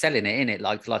is like selling it, in it,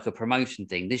 like a promotion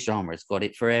thing. This genre's got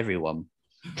it for everyone.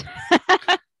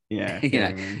 You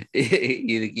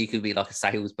could be like a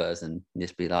salesperson and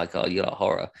just be like, oh, you like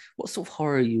horror, what sort of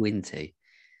horror are you into?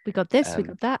 We got this, we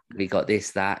got that, we got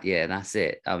this, that. That's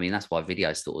it. I mean, that's why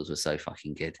video stores were so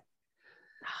fucking good.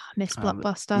 Miss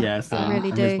Blockbuster. I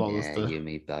really do. You and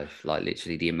me both. Like,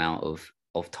 literally the amount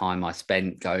of time I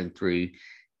spent going through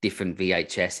different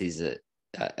VHSs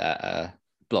at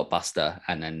Blockbuster,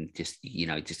 and then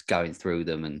just going through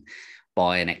them and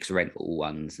buying ex-rental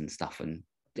ones and stuff. And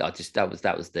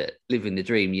that was the living the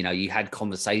dream. You had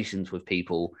conversations with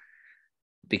people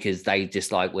because they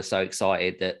just like were so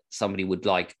excited that somebody would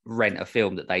like rent a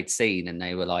film that they'd seen, and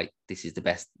they were like, this is the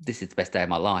best day of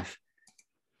my life.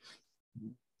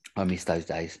 I miss those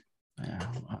days. Yeah,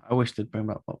 I wish they'd bring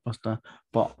back Blockbuster.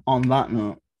 But on that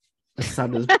note, as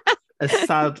sad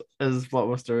as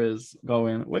Blockbuster is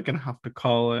going, we're gonna have to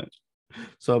call it.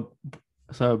 So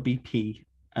BP,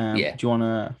 do you want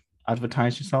to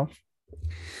advertise yourself?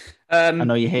 I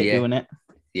know you hate doing it.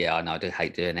 Yeah, I know, I do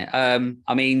hate doing it.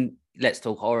 I mean, Let's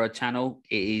Talk Horror channel.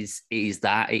 It is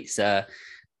that. It's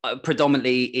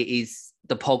predominantly it is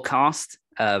the podcast.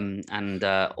 And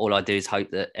all I do is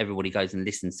hope that everybody goes and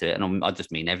listens to it, and I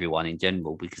just mean everyone in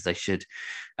general, because they should.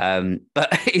 But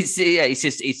it's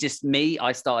just me.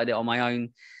 I started it on my own.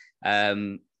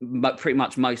 But pretty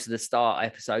much most of the start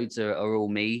episodes are all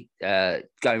me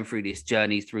going through this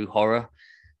journey through horror.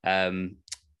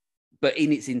 But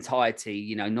in its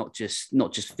entirety, not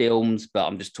just films, but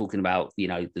I'm just talking about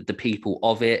the people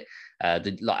of it.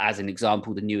 As an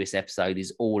example, the newest episode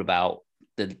is all about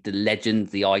the legend,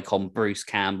 the icon, Bruce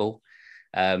Campbell,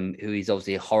 who is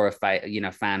obviously a horror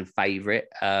fan favorite.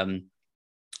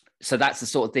 So that's the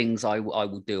sort of things I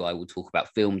will do. I will talk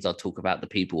about films. I'll talk about the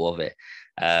people of it.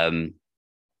 And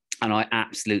I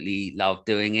absolutely love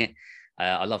doing it.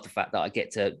 I love the fact that I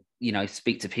get to,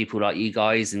 speak to people like you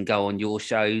guys and go on your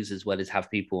shows, as well as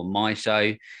have people on my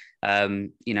show.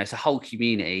 It's a whole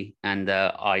community, and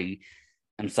I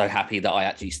am so happy that I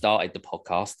actually started the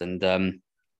podcast, and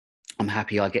I'm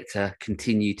happy I get to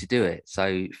continue to do it.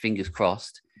 So fingers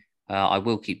crossed, I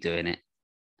will keep doing it.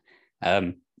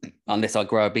 Unless I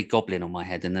grow a big goblin on my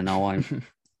head, and then I won't.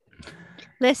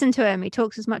 Listen to him. He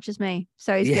talks as much as me,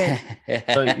 so he's good.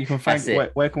 So you can find That's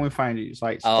it. where can we find you? It's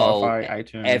like Oh, Spotify,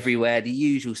 iTunes, everywhere, the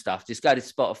usual stuff. Just go to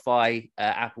Spotify,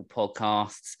 Apple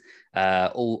Podcasts,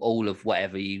 all of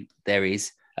whatever there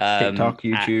is. TikTok,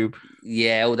 YouTube.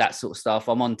 Yeah, all that sort of stuff.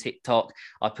 I'm on TikTok.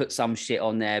 I put some shit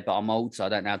on there, but I'm old, so I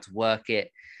don't know how to work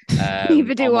it.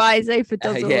 Neither do I. Zayford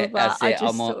does all of that. That's it. I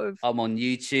just I'm on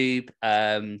YouTube.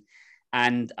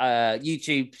 And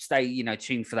YouTube, stay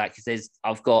tuned for that, because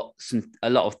I've got a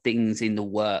lot of things in the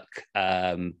work,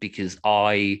 because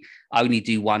I only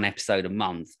do one episode a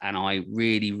month, and I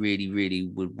really, really, really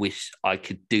would wish I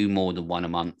could do more than one a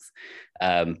month,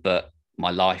 but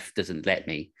my life doesn't let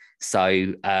me.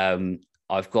 So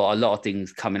I've got a lot of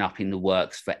things coming up in the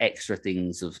works for extra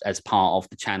things as part of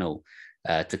the channel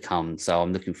to come. So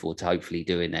I'm looking forward to hopefully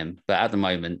doing them. But at the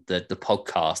moment, the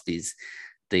podcast is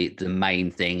the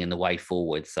main thing and the way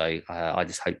forward. So I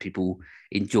just hope people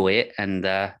enjoy it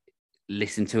and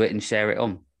listen to it and share it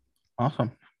on.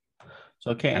 Awesome.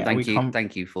 So okay, and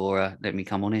thank you for letting me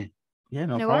come on here. Yeah,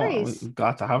 no problem. Worries. We're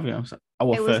glad to have you.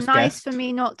 It was nice for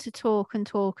me not to talk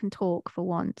for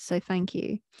once. So thank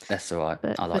you. That's all right.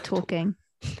 I like talking.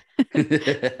 What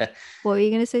were you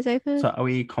going to say, Zayford? So are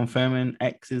we confirming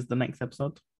X is the next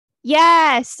episode?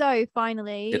 Yeah, so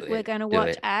finally we're going to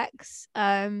watch X.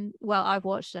 Well, I've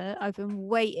watched it. I've been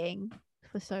waiting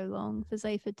for so long for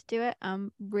Zayford to do it.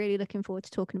 I'm really looking forward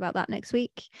to talking about that next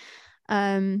week.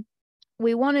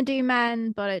 We want to do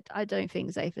Men, but I don't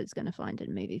think Zayford's going to find a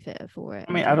movie fitter for it.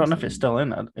 I mean, I don't know if it's still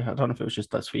in. I don't know if it was just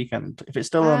this weekend. If it's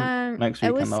still on next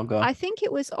weekend, I'll go. I think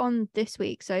it was on this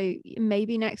week, so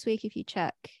maybe next week if you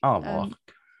check.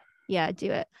 Yeah, do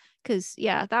it. Because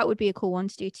that would be a cool one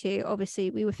to do too.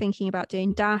 Obviously, we were thinking about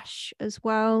doing Dash as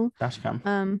well. Dash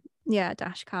Cam.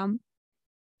 Dash Cam.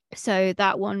 So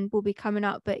that one will be coming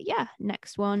up. But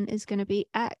next one is going to be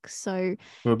X. So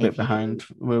we're a bit behind.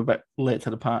 We're a bit late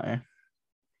to the party.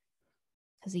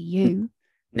 Because of you.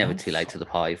 Never too late to the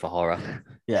party for horror.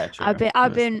 Yeah, true.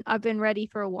 I've been ready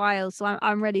for a while, so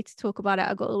I'm ready to talk about it.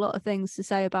 I've got a lot of things to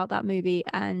say about that movie,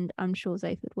 and I'm sure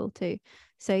Zayford will too.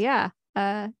 So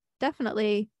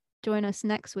definitely join us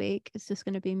next week. It's just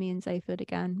going to be me and Zayford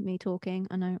again, me talking.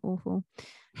 I know, awful.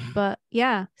 But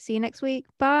see you next week.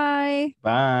 Bye.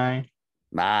 Bye.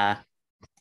 Bye.